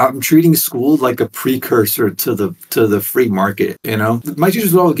staff. I'm treating school like a precursor to the free market, you know? My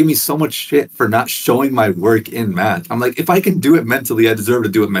teachers will give me so much shit for not showing my work in math. I'm like, if I can do it mentally, I deserve to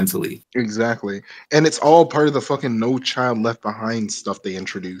do it mentally. Exactly. And it's all part of the fucking No Child Left Behind stuff they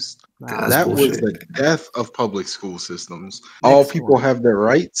introduced. That was the death of public school systems. All people have their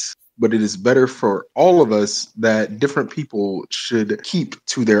rights, but it is better for all of us that different people should keep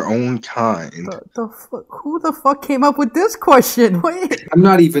to their own kind. Who the fuck came up with this question? Wait. I'm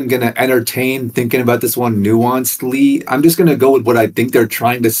not even going to entertain thinking about this one nuancedly. I'm just going to go with what I think they're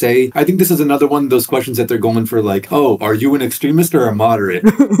trying to say. I think this is another one of those questions that they're going for, like, oh, are you an extremist or a moderate?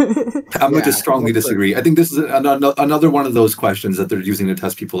 I'm going to strongly disagree. I think this is another one of those questions that they're using to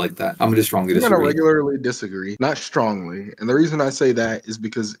test people like that. I'm going to strongly disagree. I'm going to regularly disagree, not strongly. And the reason I say that is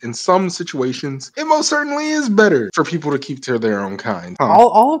because in some situations, it most certainly is better for people to keep to their own kind.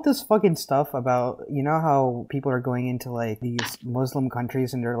 All of this fucking stuff about, you know how people are going into like these Muslim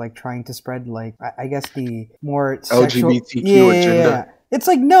countries and they're like trying to spread like, I guess the more LGBTQ agenda. Yeah. It's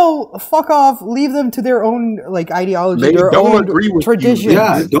like, no, fuck off. Leave them to their own like ideology, they their don't own agree with traditions. You.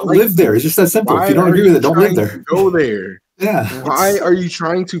 Yeah, don't live there. It's just that simple. If you don't agree with it, don't live there. Go there. Yeah. Why are you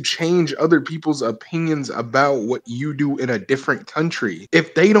trying to change other people's opinions about what you do in a different country?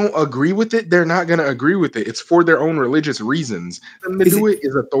 If they don't agree with it, they're not going to agree with it. It's for their own religious reasons. And to do it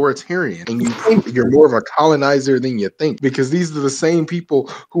is authoritarian. And you're more of a colonizer than you think, because these are the same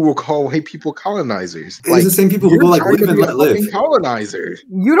people who will call white people colonizers. Like, the same people who will like live and let live. Colonizer.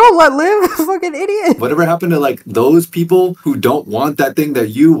 You don't let live, fucking idiot. Whatever happened to like those people who don't want that thing that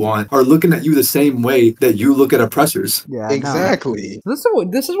you want are looking at you the same way that you look at oppressors. Yeah. Exactly. No.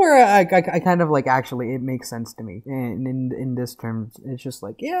 This is where I kind of like actually it makes sense to me. And in this terms, it's just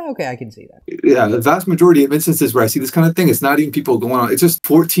like, yeah, okay, I can see that. Yeah, the vast majority of instances where I see this kind of thing, it's not even people going on. It's just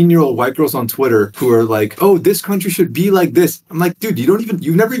 14-year-old white girls on Twitter who are like, oh, this country should be like this. I'm like, dude,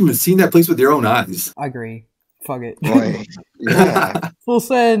 you've never even seen that place with your own eyes. I agree. Fuck it. Right. Yeah. Full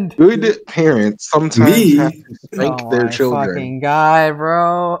send. Good parents sometimes have to spank their children. Fucking guy,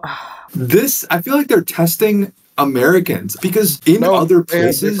 bro. I feel like they're testing Americans because in other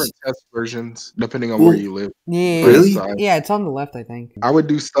places, they have different test versions depending on where you live. Yeah, really? Yeah, it's on the left, I think. I would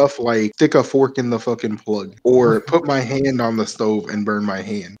do stuff like stick a fork in the fucking plug or put my hand on the stove and burn my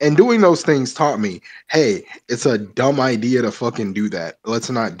hand. And doing those things taught me, hey, it's a dumb idea to fucking do that.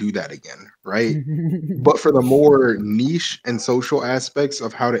 Let's not do that again. Right. But for the more niche and social aspects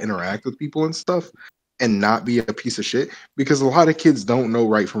of how to interact with people and stuff, and not be a piece of shit, because a lot of kids don't know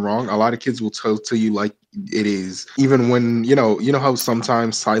right from wrong. A lot of kids will tell to you like it is, even when you know how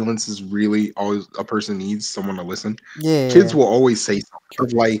sometimes silence is really all a person needs, someone to listen. Yeah, kids will always say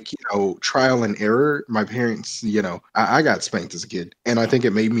something like, trial and error. My parents, I got spanked as a kid, and I think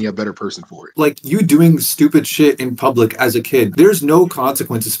it made me a better person for it. Like, you doing stupid shit in public as a kid, there's no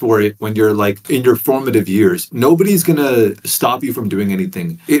consequences for it when you're like in your formative years. Nobody's gonna stop you from doing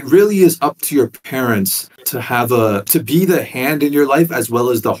anything. It really is up to your parents to be the hand in your life as well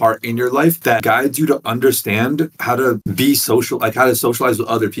as the heart in your life that guides you to understand how to be social, like how to socialize with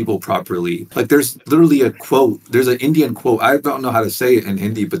other people properly. Like, there's literally a quote, there's an Indian quote, I don't know how to say it in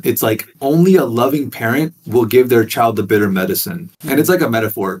Hindi, but it's like, only a loving parent will give their child the bitter medicine. And it's like a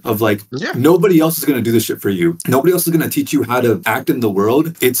metaphor of like, nobody else is going to do this shit for you. Nobody else is going to teach you how to act in the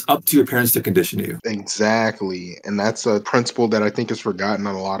world. It's up to your parents to condition you. Exactly. And that's a principle that I think is forgotten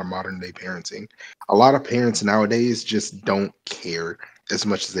on a lot of modern day parenting. A lot of parents nowadays just don't care as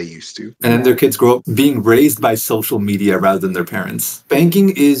much as they used to. And then their kids grow up being raised by social media rather than their parents.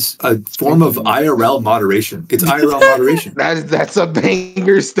 Spanking is a form of IRL moderation. It's IRL moderation. That's a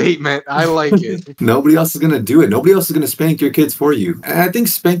banger statement. I like it. Nobody else is going to do it. Nobody else is going to spank your kids for you. And I think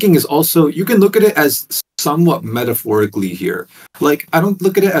spanking is also, you can look at it as somewhat metaphorically here. Like, I don't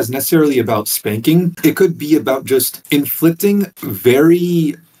look at it as necessarily about spanking. It could be about just inflicting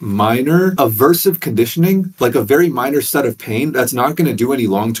very minor aversive conditioning, like a very minor set of pain that's not going to do any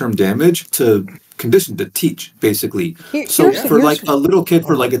long-term damage to conditioned to teach, basically. So Here's- for here's- like a little kid,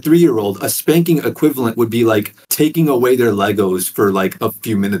 for like a 3-year-old, a spanking equivalent would be like taking away their Legos for like a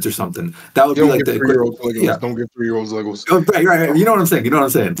few minutes or something. That would You be don't like give the 3-year-olds Legos. yeah. Don't give 3-year-olds Legos. Oh, right. You know what I'm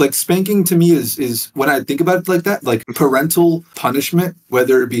saying. Like spanking to me is when I think about it like that, like parental punishment,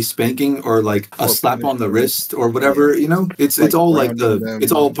 whether it be spanking or like a Or slap on the punishment. wrist or whatever, you know, it's Like all like grounding them.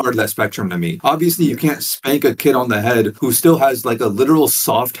 it's all part of that spectrum to me. Obviously, you can't spank a kid on the head who still has like a literal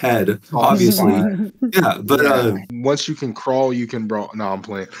soft head. Obviously, yeah. But once you can crawl, you can brawl. No, I'm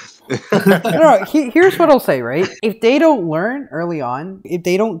playing. No, here's what I'll say, right? If they don't learn early on, if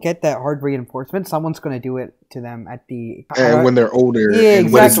they don't get that hard reinforcement, someone's going to do it to them at the... And when they're older, Yeah,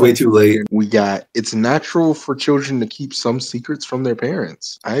 and when it's way too late. it's natural for children to keep some secrets from their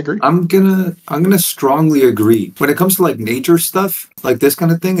parents. I agree. I'm gonna strongly agree. When it comes to like nature stuff, like this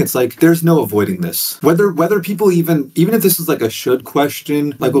kind of thing, it's like there's no avoiding this. Whether people even if this is like a should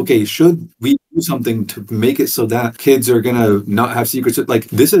question, like okay, should we do something to make it so that kids are gonna not have secrets? Like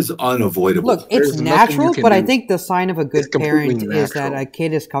this is unavoidable. Look, it's There's nothing natural, you can but I do. think the sign of a good It's completely parent is that natural. a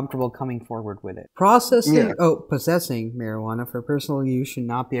kid is comfortable coming forward with it. Possessing marijuana for personal use should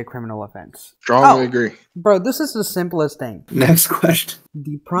not be a criminal offense. Strongly agree. Bro, this is the simplest thing. Next question.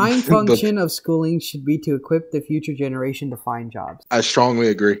 The prime function of schooling should be to equip the future generation to find jobs. I strongly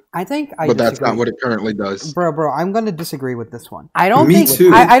agree. I think I But that's disagree. not what it currently does. Bro, I'm going to disagree with this one. I don't Me think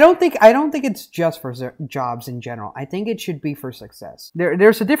too. I don't think it's just for jobs in general. I think it should be for success.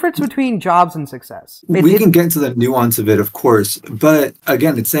 There's a difference between jobs and success. We can get into the nuance of it, of course, but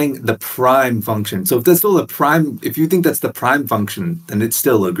again, it's saying the prime function. So if that's still the prime, if you think that's the prime function, then it's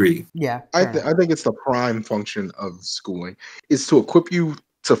still agree. Yeah. I fair enough. think it's the prime function of schooling is to equip you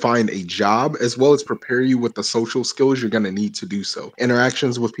to find a job as well as prepare you with the social skills you're going to need to do so.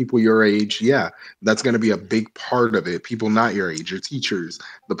 Interactions with people your age, yeah, that's going to be a big part of it. People not your age, your teachers,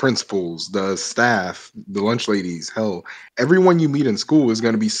 the principals, the staff, the lunch ladies, hell, everyone you meet in school is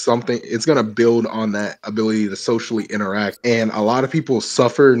going to be something, it's going to build on that ability to socially interact. And a lot of people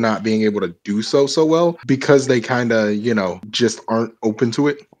suffer not being able to do so well because they kind of, just aren't open to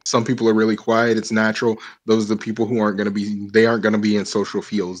it. Some people are really quiet. It's natural. Those are the people who aren't going to be in social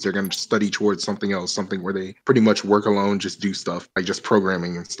fields. They're going to study towards something else, something where they pretty much work alone, just do stuff like just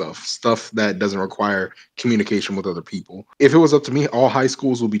programming and stuff that doesn't require communication with other people. If it was up to me, all high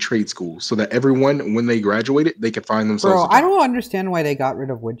schools will be trade schools so that everyone, when they graduated, they could find themselves. Bro, I don't understand why they got rid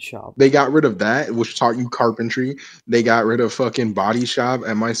of wood shop. They got rid of that, which taught you carpentry. They got rid of fucking body shop.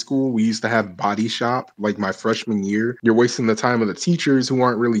 At my school, we used to have body shop like my freshman year. You're wasting the time of the teachers who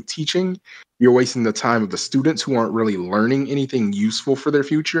aren't really teaching. You're wasting the time of the students who aren't really learning anything useful for their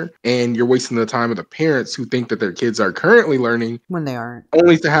future. And you're wasting the time of the parents who think that their kids are currently learning When they aren't.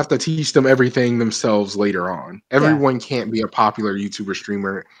 only to have to teach them everything themselves later on. Everyone can't be a popular YouTuber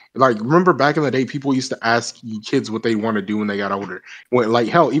streamer. Like, remember back in the day, people used to ask kids what they want to do when they got older. Like,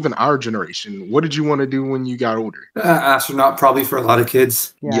 hell, even our generation, what did you want to do when you got older? Astronaut, probably for a lot of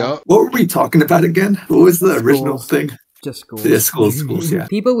kids. Yeah. Yup. What were we talking about again? What was the original thing? Just schools. Yeah, schools, yeah.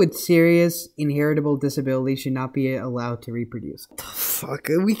 People with serious inheritable disabilities should not be allowed to reproduce. What the fuck?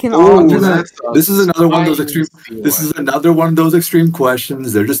 We can all This is another one of those extreme. This is another one of those extreme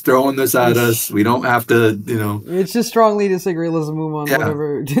questions. They're just throwing this at us. We don't have to, It's just strongly disagree. Let's move on. Yeah.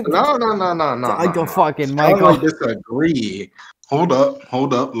 Whatever. No. I go fucking I Michael. disagree. Hold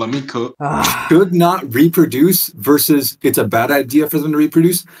up. Let me cook. Should not reproduce versus it's a bad idea for them to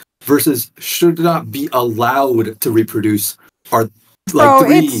reproduce versus should not be allowed to reproduce are like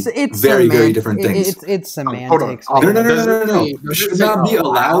three very different things. It's Hold on. semantics. No. Should not be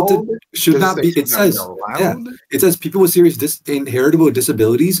allowed to. Should not be. It says. Yeah. It says people with serious inheritable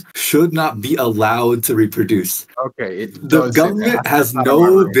disabilities should not be allowed to reproduce. Okay. The government has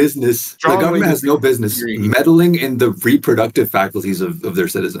no business. The government has no business meddling in the reproductive faculties of their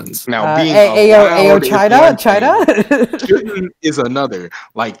citizens. Now, being Ayo, China. Shouldn't is another.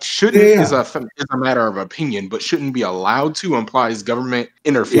 Like, shouldn't is a matter of opinion, but shouldn't be allowed to implies government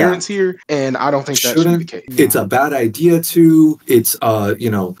interference here, and I don't think that should be the case. It's a bad idea to. It's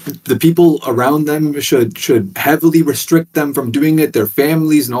the people around them should heavily restrict them from doing it. Their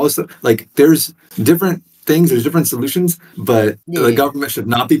families and all this stuff. Like, there's different things. There's different solutions, but the government should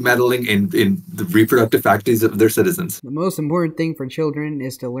not be meddling in the reproductive faculties of their citizens. The most important thing for children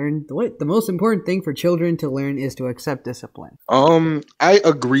is to learn. The most important thing for children to learn is to accept discipline. I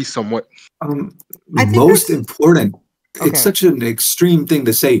agree somewhat. Most important. Okay. It's such an extreme thing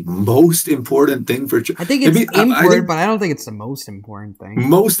to say. Most important thing for children. I think it's important, but I don't think it's the most important thing.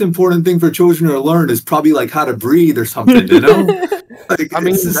 Most important thing for children to learn is probably like how to breathe or something, I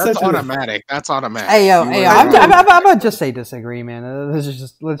mean, that's automatic. That's automatic. Hey, yo, I'm gonna just say disagree, man.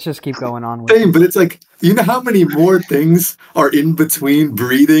 Let's just keep going on with it. But it's like, you know how many more things are in between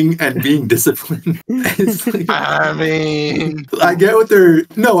breathing and being disciplined? It's like, I mean, I get what they're.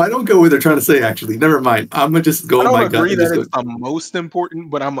 No, I don't go what they're trying to say. Actually, never mind. I'm gonna just go. I don't agree that it's the most important,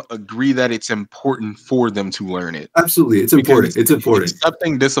 but I'm agree that it's important for them to learn it. Absolutely, it's important. It's important.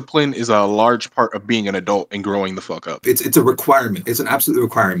 Accepting discipline is a large part of being an adult and growing the fuck up. It's a requirement. It's an absolute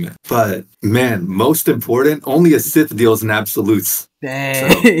requirement. But man, most important, only a Sith deals in absolutes.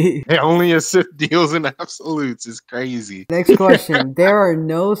 Dang. So, only a Sith deals in absolutes is crazy. Next question. There are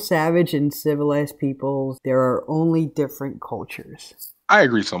no savage and civilized peoples. There are only different cultures. I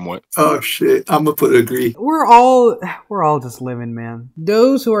agree somewhat. Oh shit, I'm gonna put agree. We're all just living, man.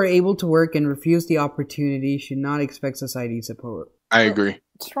 Those who are able to work and refuse the opportunity should not expect society's support. I agree.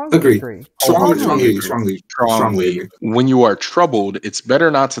 Strongly agree. Strongly. When you are troubled, it's better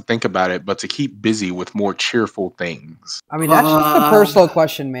not to think about it, but to keep busy with more cheerful things. I mean, that's just a personal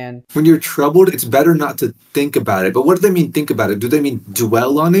question, man. When you're troubled, it's better not to think about it. But what do they mean think about it? Do they mean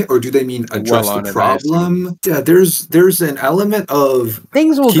dwell on it, or do they mean address the problem? Yeah, there's an element of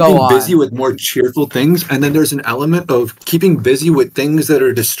things will keeping go on. busy with more cheerful things, and then there's an element of keeping busy with things that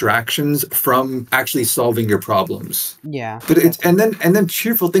are distractions from actually solving your problems. Yeah. But it's and then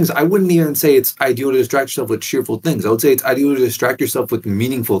cheerful things. I wouldn't even say it's ideal to distract yourself with cheerful things. I would say it's ideal to distract yourself with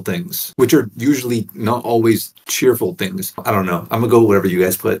meaningful things, which are usually not always cheerful things. I don't know. I'm gonna go whatever you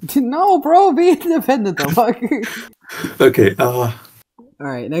guys put. No, bro, be independent the fuck. Okay. All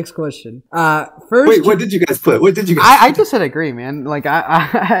right, next question. First, wait, what did you guys put? What did you guys? I just said agree, man. Like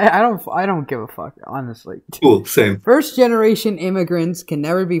I don't give a fuck, honestly. Cool, same. First generation immigrants can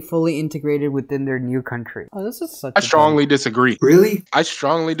never be fully integrated within their new country. Oh, this is such. I strongly disagree. Really? I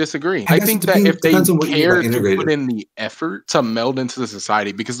strongly disagree. I think that if they care to put in the effort to meld into the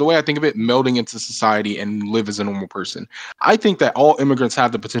society, because the way I think of it, melding into society and live as a normal person, I think that all immigrants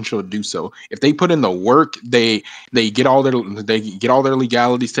have the potential to do so. If they put in the work, they get all their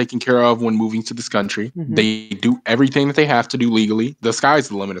legalities taken care of when moving to this country. Mm-hmm. They do everything that they have to do legally. The sky's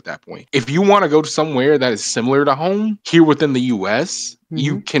the limit at that point. If you want to go to somewhere that is similar to home here within the US,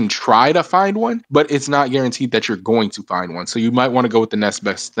 you can try to find one, but it's not guaranteed that you're going to find one. So you might want to go with the next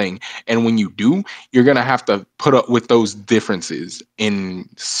best thing. And when you do, you're going to have to put up with those differences in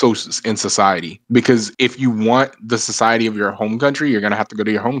society. Because if you want the society of your home country, you're going to have to go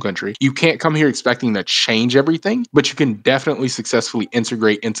to your home country. You can't come here expecting to change everything, but you can definitely successfully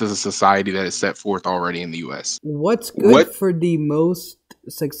integrate into the society that is set forth already in the US. What's good for the most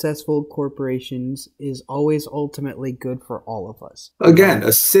successful corporations is always ultimately good for all of us. Again,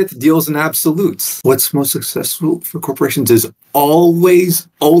 a Sith deals in absolutes. What's most successful for corporations is always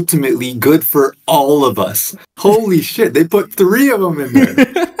ultimately good for all of us. Holy shit, they put 3 of them in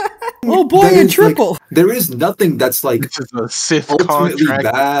there. Oh boy, a triple. Like, there is nothing that's like a Sith ultimately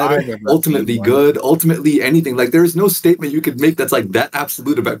bad, ultimately good, ultimately anything. Like there is no statement you could make that's like that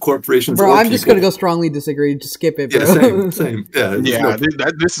absolute about corporations. Bro, I'm just gonna go strongly disagree. Just skip it, bro. Yeah, same. Yeah,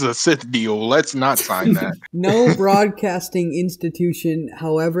 this is a Sith deal. Let's not sign that. No broadcasting institution,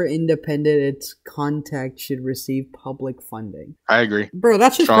 however independent its content, should receive public funding. I agree. Bro,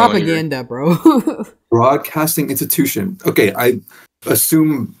 that's just propaganda, bro. Broadcasting institution. Okay, I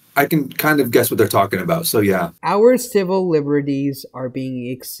assume I can kind of guess what they're talking about, so yeah. Our civil liberties are being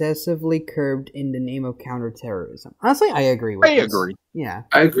excessively curbed in the name of counterterrorism. Honestly, I agree with this. I agree. Yeah.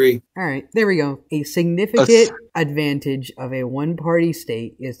 I agree. All right, there we go. A significant advantage of a one-party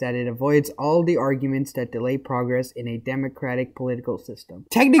state is that it avoids all the arguments that delay progress in a democratic political system.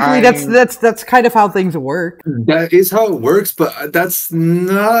 Technically, that's kind of how things work. That is how it works, but that's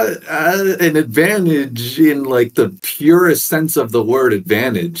not an advantage in like the purest sense of the word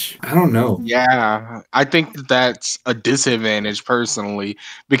advantage. I don't know. Yeah, I think that's a disadvantage personally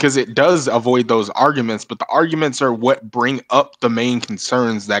because it does avoid those arguments, but the arguments are what bring up the main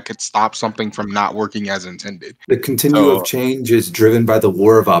concerns that could stop something from not working as intended. The continuum of change is driven by the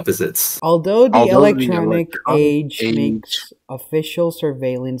war of opposites. Although the electronic age makes official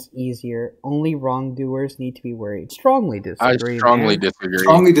surveillance easier, only wrongdoers need to be worried. Strongly disagree. I strongly disagree.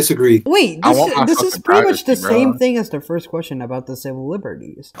 Strongly disagree. Wait, this is pretty much the same thing as the first question about the civil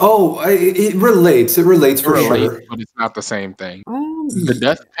liberties. Oh, it relates. It relates for sure. But it's not the same thing. The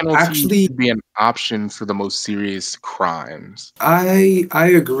death penalty should be an option for the most serious crimes. I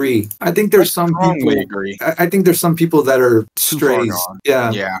agree. I think there's some people. Agree. I think there's some people that are strays.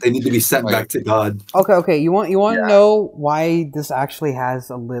 Yeah, they need to be sent back to God. Okay. You want to know why this actually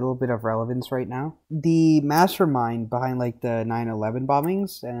has a little bit of relevance right now? The mastermind behind like the 9/11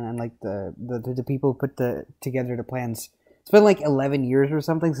 bombings and like the people who put together the plans it's been like 11 years or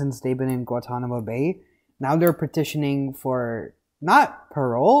something since they've been in Guantanamo Bay. Now they're petitioning for not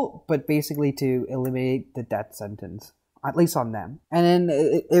parole, but basically to eliminate the death sentence, at least on them. And then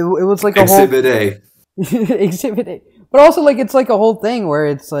it was like a Exhibit A. Exhibit A. But also, like, it's like a whole thing where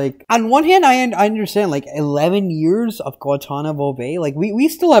it's like, on one hand, I understand, like, 11 years of Guantanamo Bay. Like, we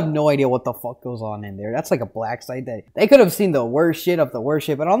still have no idea what the fuck goes on in there. That's like a black site that they could have seen the worst shit of the worst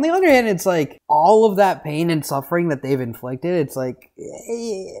shit. But on the other hand, it's like, all of that pain and suffering that they've inflicted, it's like,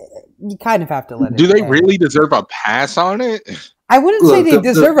 you kind of have to let it Do they end. really deserve a pass on it? I wouldn't say they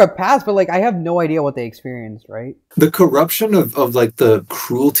deserve a pass, but like I have no idea what they experienced, right? The corruption of like the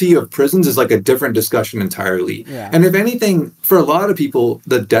cruelty of prisons is like a different discussion entirely. Yeah. And if anything, for a lot of people,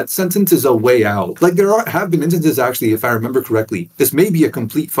 the death sentence is a way out. Like have been instances actually, if I remember correctly, this may be a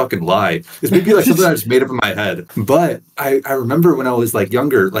complete fucking lie. This may be like something I just made up in my head. But I remember when I was like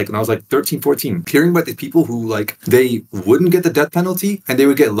younger, like when I was like 13, 14, hearing about these people who like they wouldn't get the death penalty and they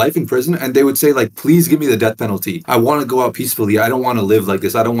would get life in prison and they would say like, please give me the death penalty. I want to go out peacefully. I don't want to live like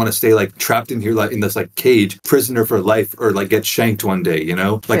this. I don't want to stay like trapped in here like in this like cage, prisoner for life, or like get shanked one day, you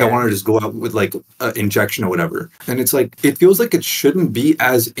know? Like I want to just go out with like an injection or whatever. And it's like, it feels like it shouldn't be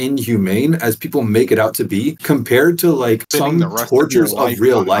as inhumane as people make it out to be compared to like some tortures of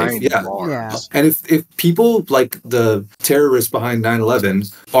real life. Yeah. And if people like the terrorists behind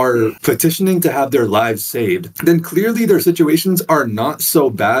 9/11 are petitioning to have their lives saved, then clearly their situations are not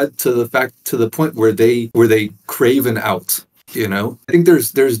so bad to the point where they crave an out. You know, I think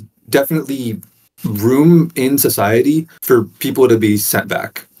there's definitely room in society for people to be sent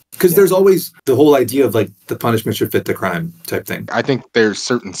back. Because there's always the whole idea of like the punishment should fit the crime type thing. I think there's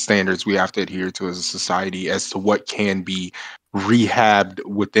certain standards we have to adhere to as a society as to what can be rehabbed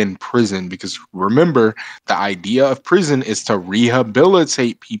within prison. Because remember, the idea of prison is to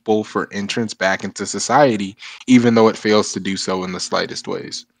rehabilitate people for entrance back into society, even though it fails to do so in the slightest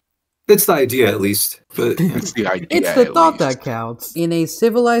ways. It's the idea, at least. But it's the idea. It's the thought that counts. In a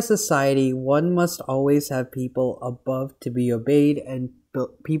civilized society, one must always have people above to be obeyed and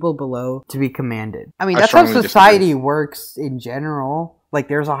people below to be commanded. I mean, that's how society works in general. Like,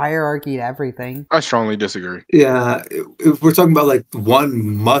 there's a hierarchy to everything. I strongly disagree. Yeah, if we're talking about, like,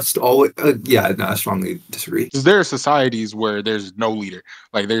 one must always... I strongly disagree. There are societies where there's no leader.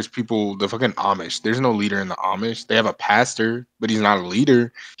 Like, there's people, the fucking Amish. There's no leader in the Amish. They have a pastor, but he's not a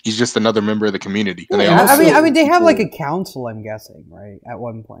leader. He's just another member of the community. And I mean, they have, like, a council, I'm guessing, right? At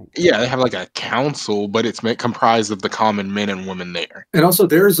one point. Yeah, they have, like, a council, but it's comprised of the common men and women there. And also,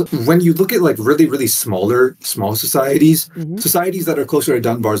 when you look at, like, really, really small societies, societies that are closer to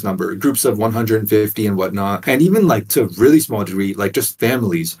Dunbar's number, groups of 150 and whatnot, and even like to really small degree, like just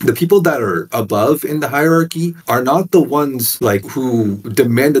families, the people that are above in the hierarchy are not the ones like who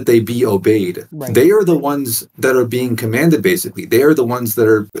demand that they be obeyed. Right. They are the ones that are being commanded, basically. They are the ones that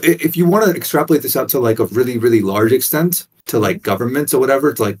are, if you want to extrapolate this out to like a really, really large extent, to like governments or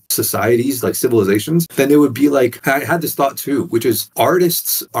whatever, to like societies, like civilizations, then it would be like, I had this thought too, which is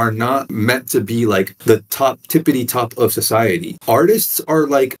artists are not meant to be like the tippity top of society. Artists are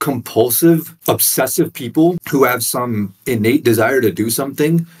like compulsive, obsessive people who have some innate desire to do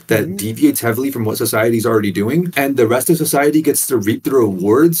something that deviates heavily from what society is already doing. And the rest of society gets to reap the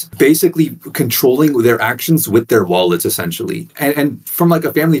rewards, basically controlling their actions with their wallets, essentially. And from like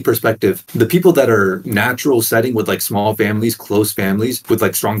a family perspective, the people that are natural setting with like small families, close families with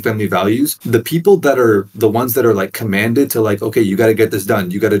like strong family values, the people that are the ones that are like commanded to like, okay, you got to get this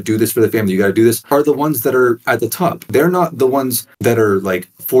done, you got to do this for the family, you got to do this, are the ones that are at the top. They're not the ones that are like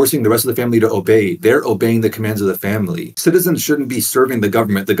forcing the rest of the family to obey. They're obeying the commands of the family. Citizens shouldn't be serving the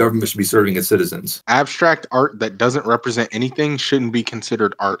government should be serving its citizens. Abstract art that doesn't represent anything shouldn't be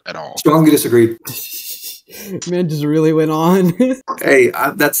considered art at all. Strongly disagree. Man just really went on. Hey,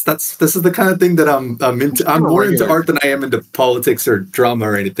 this is the kind of thing that I'm into. I'm more into art than I am into politics or drama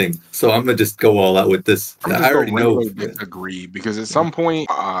or anything. So I'm gonna just go all out with this. I already know. Disagree, because at some point,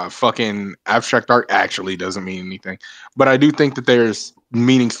 fucking abstract art actually doesn't mean anything. But I do think that there's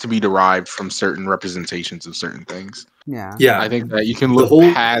meanings to be derived from certain representations of certain things. Yeah. I think that you can look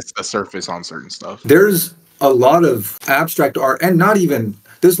past the surface on certain stuff. There's a lot of abstract art, and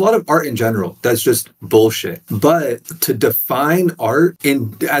there's a lot of art in general that's just bullshit. But to define art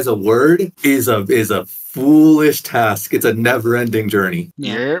as a word is a foolish task. It's a never-ending journey.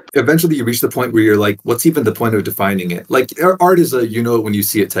 Yep. Eventually you reach the point where you're like, what's even the point of defining it? Like, art is a you know it when you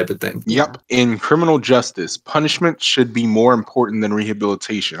see it type of thing. Yep. In criminal justice, punishment should be more important than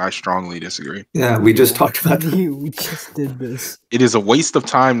rehabilitation. I strongly disagree. Yeah, we just talked about that. We just did this. It is a waste of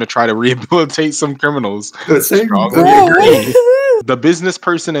time to try to rehabilitate some criminals. The the business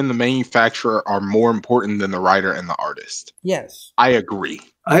person and the manufacturer are more important than the writer and the artist. Yes. I agree.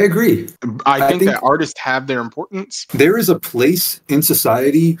 I agree. I think that artists have their importance. There is a place in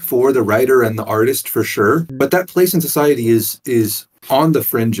society for the writer and the artist for sure, but that place in society is on the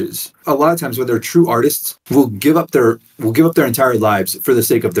fringes. A lot of times when they're true artists will give up their entire lives for the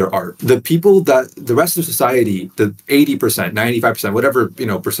sake of their art. The people that the rest of society, the 80%, 95%, whatever,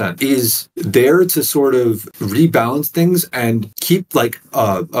 percent, is there to sort of rebalance things and keep like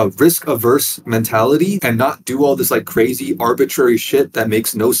a risk averse mentality and not do all this like crazy arbitrary shit that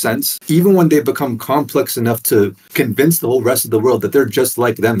makes no sense. Even when they become complex enough to convince the whole rest of the world that they're just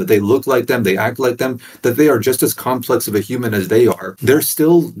like them, that they look like them, they act like them, that they are just as complex of a human as they are, they're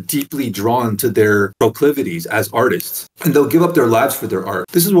still deeply drawn to their proclivities as artists. And they'll give up their lives for their art.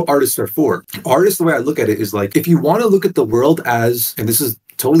 This is what artists are for. Artists, the way I look at it is like, if you want to look at the world as, and this is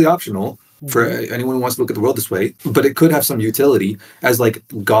totally optional for anyone who wants to look at the world this way, but it could have some utility as like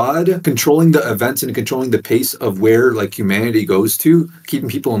God controlling the events and controlling the pace of where like humanity goes to, keeping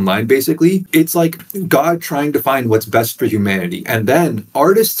people in line basically. It's like God trying to find what's best for humanity. And then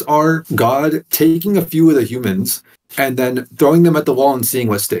artists are God taking a few of the humans and then throwing them at the wall and seeing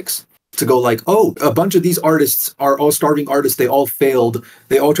what sticks. To go like, oh, a bunch of these artists are all starving artists. They all failed.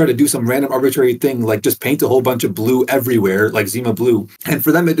 They all tried to do some random arbitrary thing, like just paint a whole bunch of blue everywhere, like Zima blue. And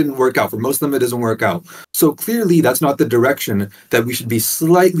for them, it didn't work out. For most of them, it doesn't work out. So clearly, that's not the direction that we should be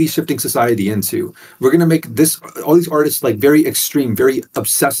slightly shifting society into. We're going to make all these artists like very extreme, very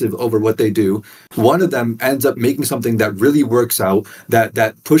obsessive over what they do. One of them ends up making something that really works out,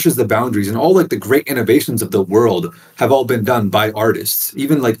 that pushes the boundaries. And all like the great innovations of the world have all been done by artists.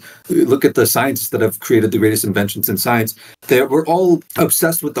 Even like, look at the scientists that have created the greatest inventions in science. We're all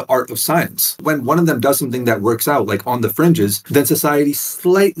obsessed with the art of science. When one of them does something that works out, like on the fringes, then society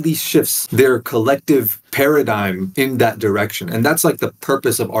slightly shifts their collective paradigm in that direction. And that's like the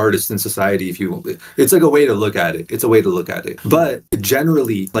purpose of artists in society, if you will. It's like a way to look at it. It's a way to look at it. But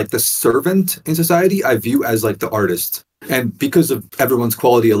generally, like the servant in society, I view as like the artist. And because of everyone's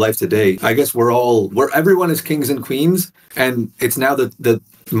quality of life today, I guess everyone is kings and queens, and it's now the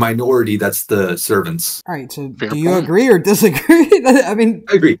minority that's the servants. All right, so do you agree or disagree? I mean,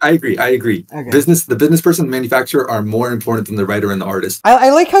 I agree. Okay. The business person and manufacturer are more important than the writer and the artist. I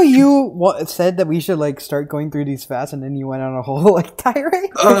like how you said that we should like start going through these fast, and then you went on a whole like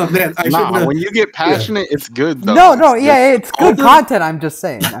tirade. Oh man, when you get passionate, it's good though. No, it's good content. I'm just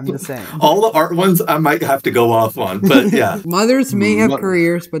saying. All the art ones I might have to go off on, but yeah. Mothers may have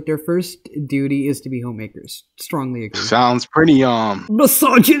careers, but their first duty is to be homemakers. Strongly agree. Sounds pretty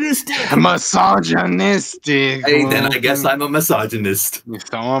misogynistic. Hey, then I guess I'm a misogynist.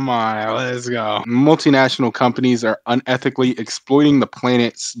 So am I. Let's go. Multinational companies are unethically exploiting the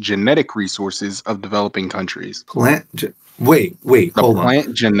planet's genetic resources of developing countries. Wait, hold on.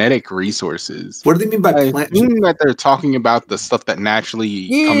 Plant genetic resources. What do they mean by plant? I think that they're talking about the stuff that naturally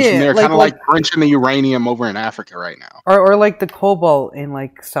comes from there, kind of like crunching the uranium over in Africa right now. Or like the cobalt in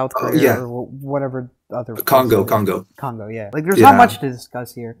like South Korea or whatever other Congo, yeah. Like there's not much to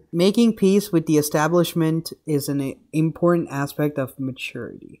discuss here. Making peace with the establishment is an important aspect of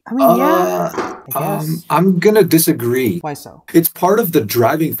maturity. I mean, I guess. I'm gonna disagree. Why so? It's part of the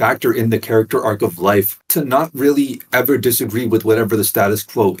driving factor in the character arc of life to not really ever disagree with whatever the status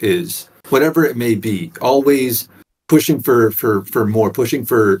quo is, whatever it may be. Always pushing for more, pushing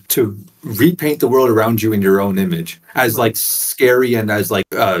to repaint the world around you in your own image, as like scary and as like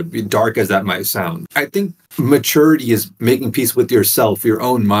dark as that might sound. I think maturity is making peace with yourself, your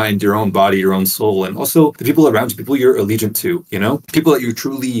own mind, your own body, your own soul, and also the people around you, people you're allegiant to, people that you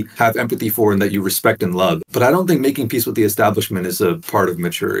truly have empathy for and that you respect and love. But I don't think making peace with the establishment is a part of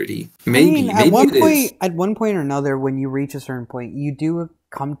maturity. Maybe at one point or another, when you reach a certain point, you do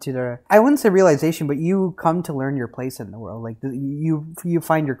come to I wouldn't say realization, but you come to learn your place in the world. Like you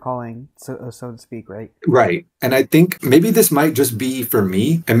find your calling, so to speak, right? Right. And I think maybe this might just be for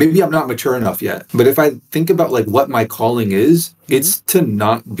me, and maybe I'm not mature enough yet. But if I think about like what my calling is, it's to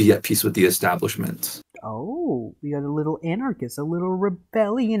not be at peace with the establishment. Oh, we got a little anarchist, a little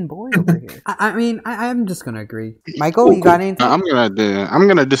rebellion boy over here. I'm just gonna agree. Michael, you got anything? I'm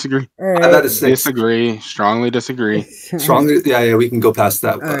gonna disagree. That is disagree. Strongly disagree. Strongly, yeah. We can go past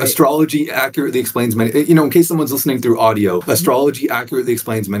that. Right. Astrology accurately explains many. In case someone's listening through audio, astrology accurately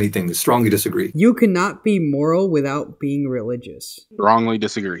explains many things. Strongly disagree. You cannot be moral without being religious. Strongly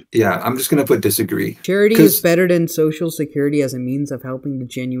disagree. Yeah, I'm just gonna put disagree. Charity is better than social security as a means of helping the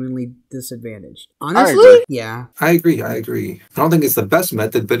genuinely disadvantaged. Honestly, Honestly, yeah. I agree. I don't think it's the best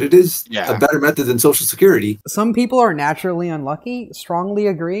method, but it is a better method than Social Security. Some people are naturally unlucky. Strongly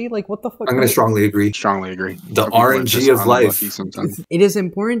agree. Like, what the fuck? I'm going to strongly agree. Strongly agree. The RNG of life. It is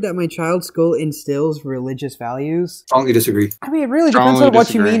important that my child's school instills religious values. Strongly disagree. I mean, it really depends on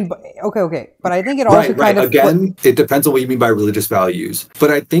what you mean. But, okay. But I think it also Again, it depends on what you mean by religious values.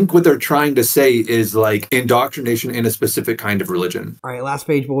 But I think what they're trying to say is like indoctrination in a specific kind of religion. All right, last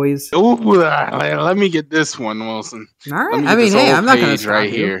page, boys. Oh, let me get this one, Wilson. All right. I mean, hey, I'm not going to stop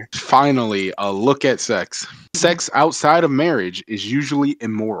right here. Finally, a look at sex. Sex outside of marriage is usually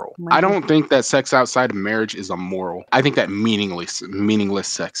immoral. I don't think that sex outside of marriage is immoral. I think that meaningless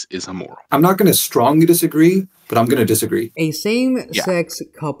sex is immoral. I'm not going to strongly disagree, but I'm going to disagree. A same-sex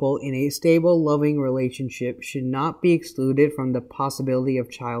couple in a stable, loving relationship should not be excluded from the possibility of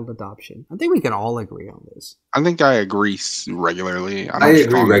child adoption. I think we can all agree on this. I think I agree regularly. I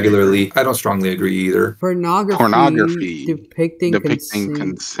agree regularly. I don't strongly agree either. Pornography depicting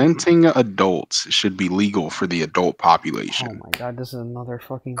consenting adults should be legal for the adult population. Oh my god, this is another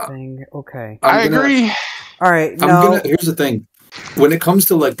fucking thing. Okay. I agree. All right, here's the thing. When it comes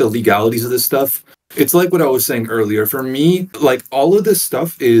to like the legalities of this stuff, it's like what I was saying earlier. For me, like all of this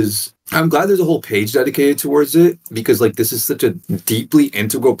stuff is, I'm glad there's a whole page dedicated towards it because like this is such a deeply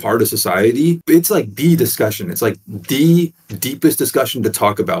integral part of society. It's like the discussion. It's like the deepest discussion to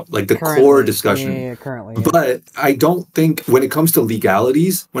talk about, like the core discussion. Yeah, currently. But I don't think when it comes to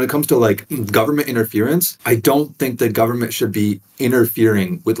legalities, when it comes to like government interference, I don't think the government should be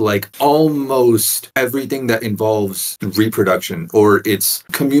interfering with like almost everything that involves reproduction or its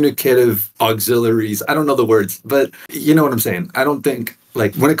communicative auxiliaries. I don't know the words, but you know what I'm saying. I don't think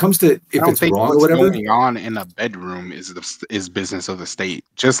like when it comes to if it's wrong or whatever going on in a bedroom is business of the state.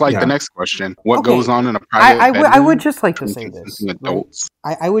 Just like the next question, what goes on in a private bedroom? I would just like to say this. Adults.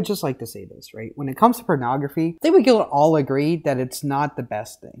 Right? I would just like to say this, right? When it comes to pornography, I think we can all agree that it's not the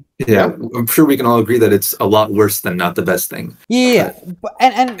best thing. Yeah, I'm sure we can all agree that it's a lot worse than not the best thing. Yeah,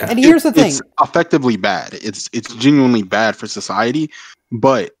 and here's the thing: it's effectively bad. It's genuinely bad for society,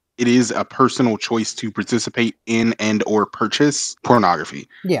 but it is a personal choice to participate in and or purchase pornography.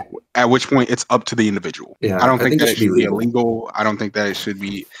 Yeah. At which point it's up to the individual. Yeah, I don't think that it should be illegal. I don't think that it should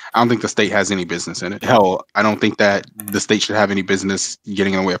be. I don't think the state has any business in it. Hell, I don't think that the state should have any business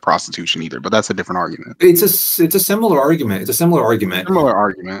getting in the way of prostitution either. But that's a different argument. It's a similar argument. Similar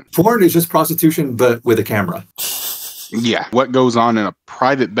argument. Porn is just prostitution, but with a camera. Yeah. What goes on in a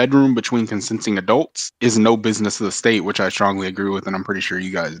private bedroom between consenting adults is no business of the state, which I strongly agree with, and I'm pretty sure you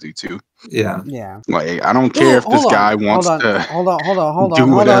guys do too. Yeah. Yeah. Like, I don't care if this guy wants to. Hold on.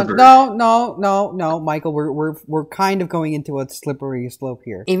 No, Michael, we're kind of going into a slippery slope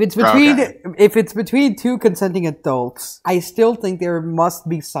here. If it's between two consenting adults, I still think there must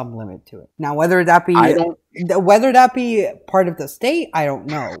be some limit to it. Now, whether that be part of the state, I don't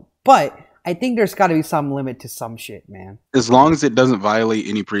know, but I think there's got to be some limit to some shit, man. As long as it doesn't violate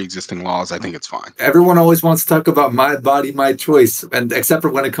any pre-existing laws, I think it's fine. Everyone always wants to talk about my body, my choice, and except for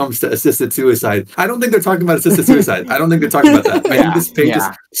when it comes to assisted suicide. I don't think they're talking about assisted suicide. I don't think they're talking about that. I think this page is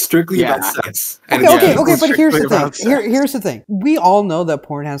strictly about sex. Okay, but here's the thing. Here's the thing. We all know that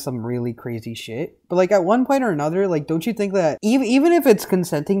porn has some really crazy shit. But like at one point or another, like don't you think that even if it's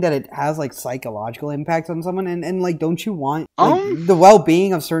consenting that it has like psychological impacts on someone and like don't you want like, the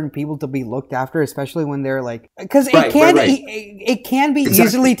well-being of certain people to be looked after, especially when they're like because it can be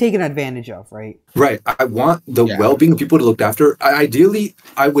easily taken advantage of, right? Right. I want the well-being of people to look after. Ideally,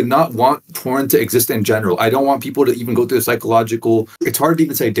 I would not want porn to exist in general. I don't want people to even go through the psychological, it's hard to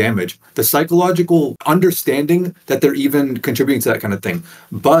even say damage, the psychological understanding that they're even contributing to that kind of thing.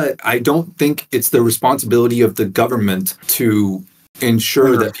 But I don't think it's the responsibility of the government to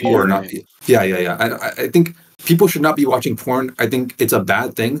ensure that people are not. I think people should not be watching porn. I think it's a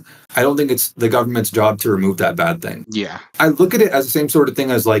bad thing. I don't think it's the government's job to remove that bad thing. Yeah. I look at it as the same sort of thing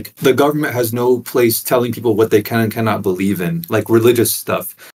as like the government has no place telling people what they can and cannot believe in, like religious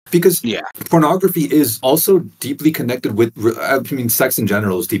stuff. Because pornography is also deeply connected with, I mean, sex in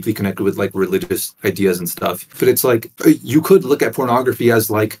general is deeply connected with like religious ideas and stuff. But it's like, you could look at pornography as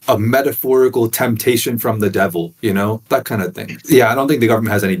like a metaphorical temptation from the devil, you know, that kind of thing. Yeah, I don't think the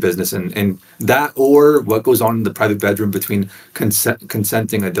government has any business in that or what goes on in the private bedroom between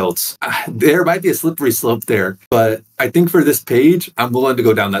consenting adults. There might be a slippery slope there, but I think for this page, I'm willing to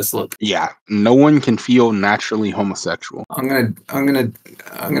go down that slope. Yeah, no one can feel naturally homosexual. I'm gonna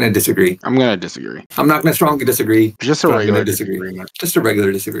going to disagree. I'm going to disagree. I'm not going to strongly disagree. Just a regular disagreement. Just a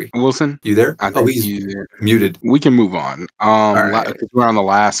regular disagree. Wilson? You there? I think he's muted. We can move on. Right. We're on the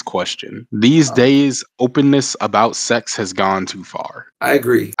last question. These days, openness about sex has gone too far. I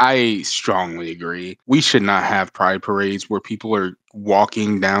agree. I strongly agree. We should not have pride parades where people are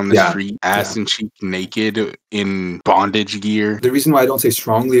walking down the street ass and cheek naked in bondage gear. The reason why I don't say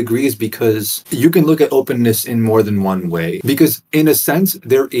strongly agree is because you can look at openness in more than one way. Because in a sense,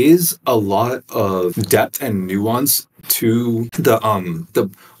 there is a lot of depth and nuance to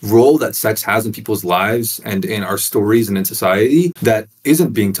the role that sex has in people's lives and in our stories and in society that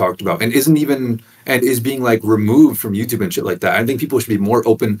isn't being talked about and is being like removed from YouTube and shit like that. I think people should be more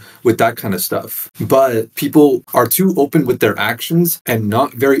open with that kind of stuff. But people are too open with their actions and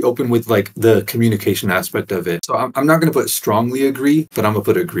not very open with like the communication aspect of it. So I'm not going to put strongly agree, but I'm going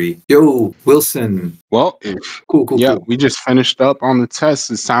to put agree. Yo, Wilson. Well, cool. We just finished up on the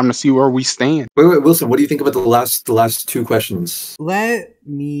test. It's time to see where we stand. Wait, Wilson, what do you think about the last two questions? Let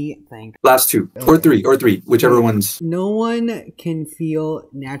me think. Last two. Okay. Or three, whichever ones. No one can feel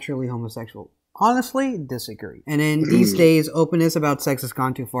naturally homosexual. Honestly, disagree. And in these days, openness about sex has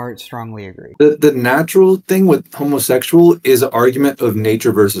gone too far. Strongly agree. The natural thing with homosexual is an argument of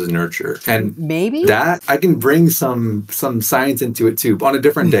nature versus nurture. And maybe that I can bring some science into it too, on a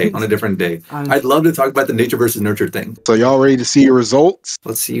different day. I'd love to talk about the nature versus nurture thing. So y'all ready to see your results?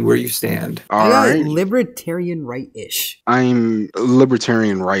 Let's see where you stand. All right. Libertarian right-ish. I'm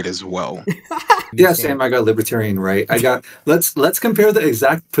libertarian right as well. Yeah, Sam, I got libertarian right. Let's compare the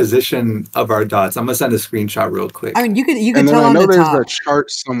exact position of our dots. I'm gonna send a screenshot real quick. I mean, you can tell on the top. I know there's a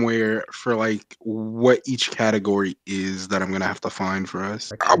chart somewhere for like what each category is that I'm gonna have to find for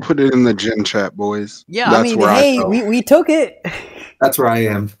us. I'll put it in the gen chat, boys. Yeah, that's we took it. That's where I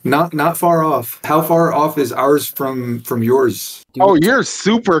am. Not far off. How far off is ours from yours? You're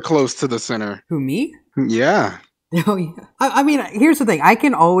super close to the center. Who, me? Yeah. Oh yeah. I mean, here's the thing. I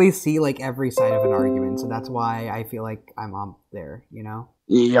can always see like every side of an argument, so that's why I feel like I'm up there. You know.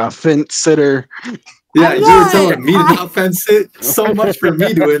 Yeah, fence sitter. Yeah, you were telling me to not fence sit. So much for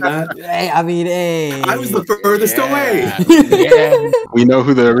me doing that. Hey, I was the furthest away. Yeah. We know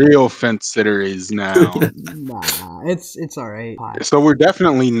who the real fence sitter is now. Nah, it's all right. So we're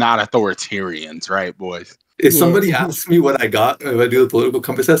definitely not authoritarians, right, boys? If somebody asks me what I got if I do the political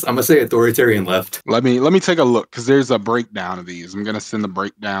compass test, I'm gonna say authoritarian left. Let me take a look because there's a breakdown of these. I'm gonna send the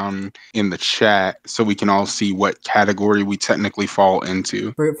breakdown in the chat so we can all see what category we technically fall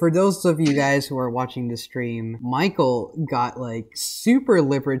into. For those of you guys who are watching the stream, Michael got like super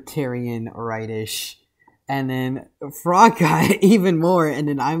libertarian rightish. And then Frog got even more, and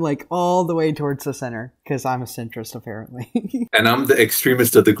then I'm like all the way towards the center because I'm a centrist apparently. And I'm the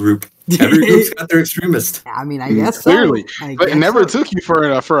extremist of the group. Every group's got their extremist. I mean, I guess clearly, so. But it never took you for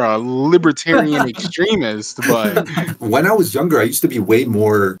a libertarian extremist. But when I was younger, I used to be way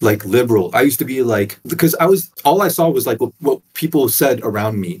more like liberal. I used to be like because all I saw was like what people said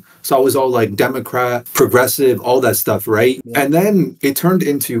around me. So I was all like Democrat, progressive, all that stuff, right? Yeah. And then it turned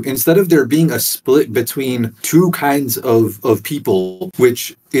into instead of there being a split between two kinds of people,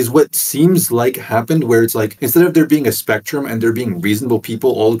 which is what seems like happened, where it's like instead of there being a spectrum and there being reasonable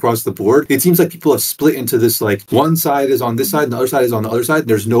people all across the board, it seems like people have split into this like one side is on this side and the other side is on the other side and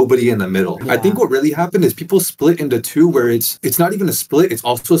there's nobody in the middle. Yeah. I think what really happened is people split into two where it's not even a split, it's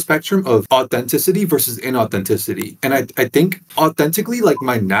also a spectrum of authenticity versus inauthenticity. And I think authentically, like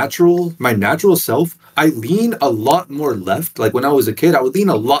my natural self, I lean a lot more left. Like when I was a kid, I would lean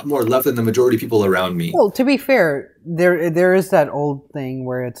a lot more left than the majority of people around me. Well, to be fair, there is that old thing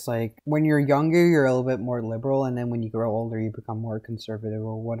where it's like when you're younger, you're a little bit more liberal, and then when you grow older, you become more conservative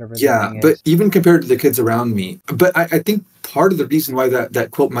or whatever. Yeah, but even compared to the kids around me, but I think part of the reason why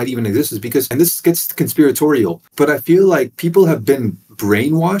that quote might even exist is because, and this gets conspiratorial, but I feel like people have been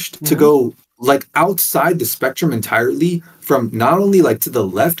brainwashed to go like outside the spectrum entirely, from not only like to the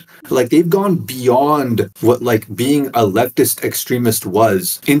left, like they've gone beyond what like being a leftist extremist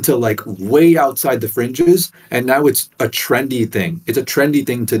was into like way outside the fringes, and now it's a trendy thing. It's a trendy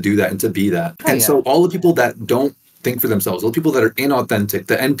thing to do that and to be that. So all the people that don't think for themselves, all the people that are inauthentic,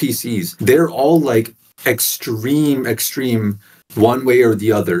 the NPCs, they're all like extreme one way or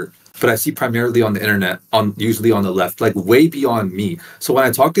the other. But I see primarily on the internet, usually on the left, like way beyond me. So when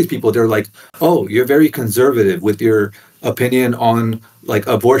I talk to these people, they're like, oh, you're very conservative with your opinion on like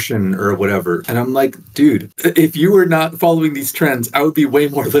abortion or whatever. And I'm like, dude, if you were not following these trends, I would be way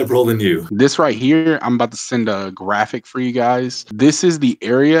more liberal than you. This right here, I'm about to send a graphic for you guys. This is the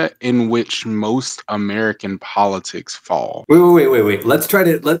area in which most American politics fall. Wait. Let's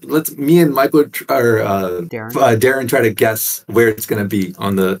me and Michael or Darren try to guess where it's gonna be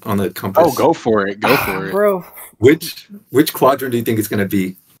on the compass. Oh, go for it, bro. Which quadrant do you think it's gonna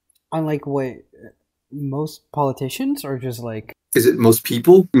be? On like what, most politicians, or just like, is it most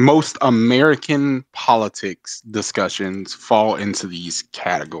people? Most American politics discussions fall into these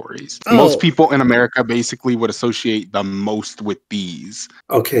categories. Most people in America basically would associate the most with these.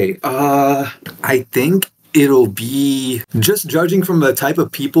 Okay, I think it'll be, just judging from the type of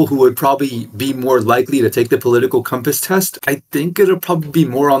people who would probably be more likely to take the political compass test, I think it'll probably be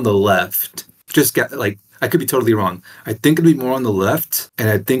more on the left. Just get, like, I could be totally wrong. I think it'll be more on the left, and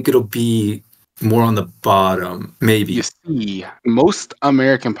I think it'll be more on the bottom, maybe. You see, most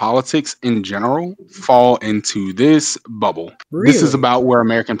American politics in general fall into this bubble. Really? This is about where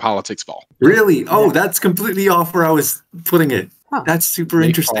American politics fall. Really? Oh, that's completely off where I was putting it. Huh. That's super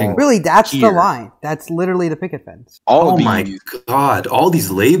interesting. Really, that's the line. That's literally the picket fence. Oh my God. All these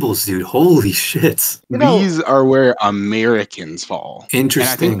labels, dude. Holy shit. These are where Americans fall.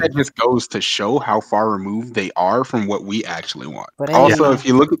 Interesting. And I think that just goes to show how far removed they are from what we actually want. But also, if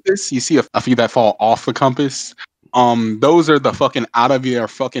you look at this, you see a few that fall off the compass. Those are the fucking out of your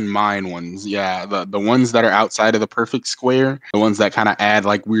fucking mind ones. Yeah, the ones that are outside of the perfect square, the ones that kind of add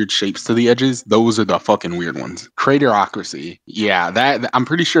like weird shapes to the edges, those are the fucking weird ones. Craterocracy. Yeah, that I'm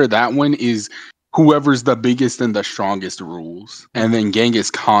pretty sure that one is whoever's the biggest and the strongest rules. And then Genghis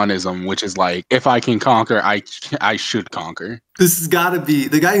Khanism, which is like, if I can conquer, I should conquer. This has got to be,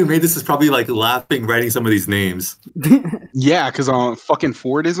 the guy who made this is probably like laughing writing some of these names. Yeah, because fucking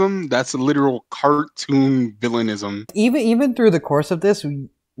Fordism, that's a literal cartoon villainism. Even through the course of this,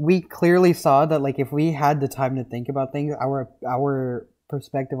 we clearly saw that, like, if we had the time to think about things, our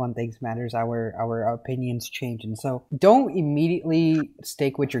perspective on things matters, our opinions change. And so don't immediately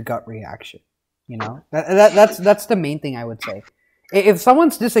stake with your gut reaction. You know, that's the main thing I would say. If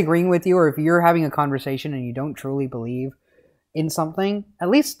someone's disagreeing with you, or if you're having a conversation and you don't truly believe in something, at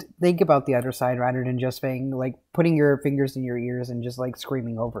least think about the other side rather than just being like putting your fingers in your ears and just like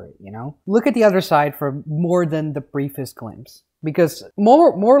screaming over it, you know? Look at the other side for more than the briefest glimpse. Because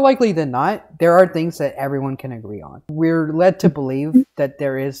more likely than not, there are things that everyone can agree on. We're led to believe that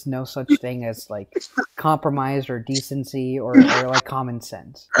there is no such thing as like compromise or decency or like common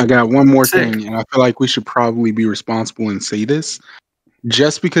sense. I got one more thing, and I feel like we should probably be responsible and say this.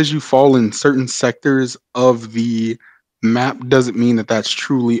 Just because you fall in certain sectors of the map doesn't mean that that's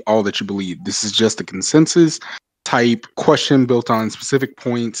truly all that you believe. This is just a consensus type question built on specific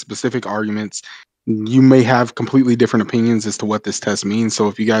points, specific arguments. You may have completely different opinions as to what this test means. So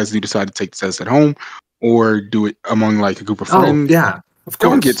if you guys do decide to take the test at home or do it among like a group of friends, of course,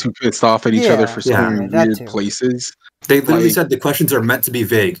 don't get too pissed off at each other for scoring weird places. They literally said the questions are meant to be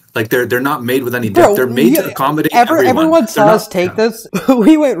vague. Like they're not made with any depth. They're made to accommodate everyone. Everyone saw us take this.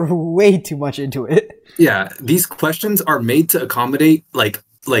 We went way too much into it. Yeah, these questions are made to accommodate like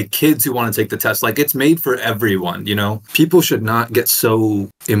kids who want to take the test. Like it's made for everyone, you know? People should not get so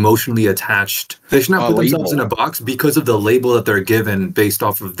emotionally attached. They should not put themselves in a box because of the label that they're given based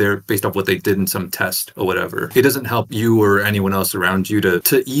off what they did in some test or whatever. It doesn't help you or anyone else around you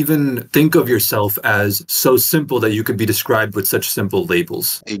to even think of yourself as so simple that you could be described with such simple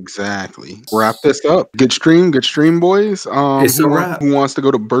labels. Exactly. Wrap this up. Good stream, boys. It's a wrap. Who wants to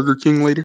go to Burger King later?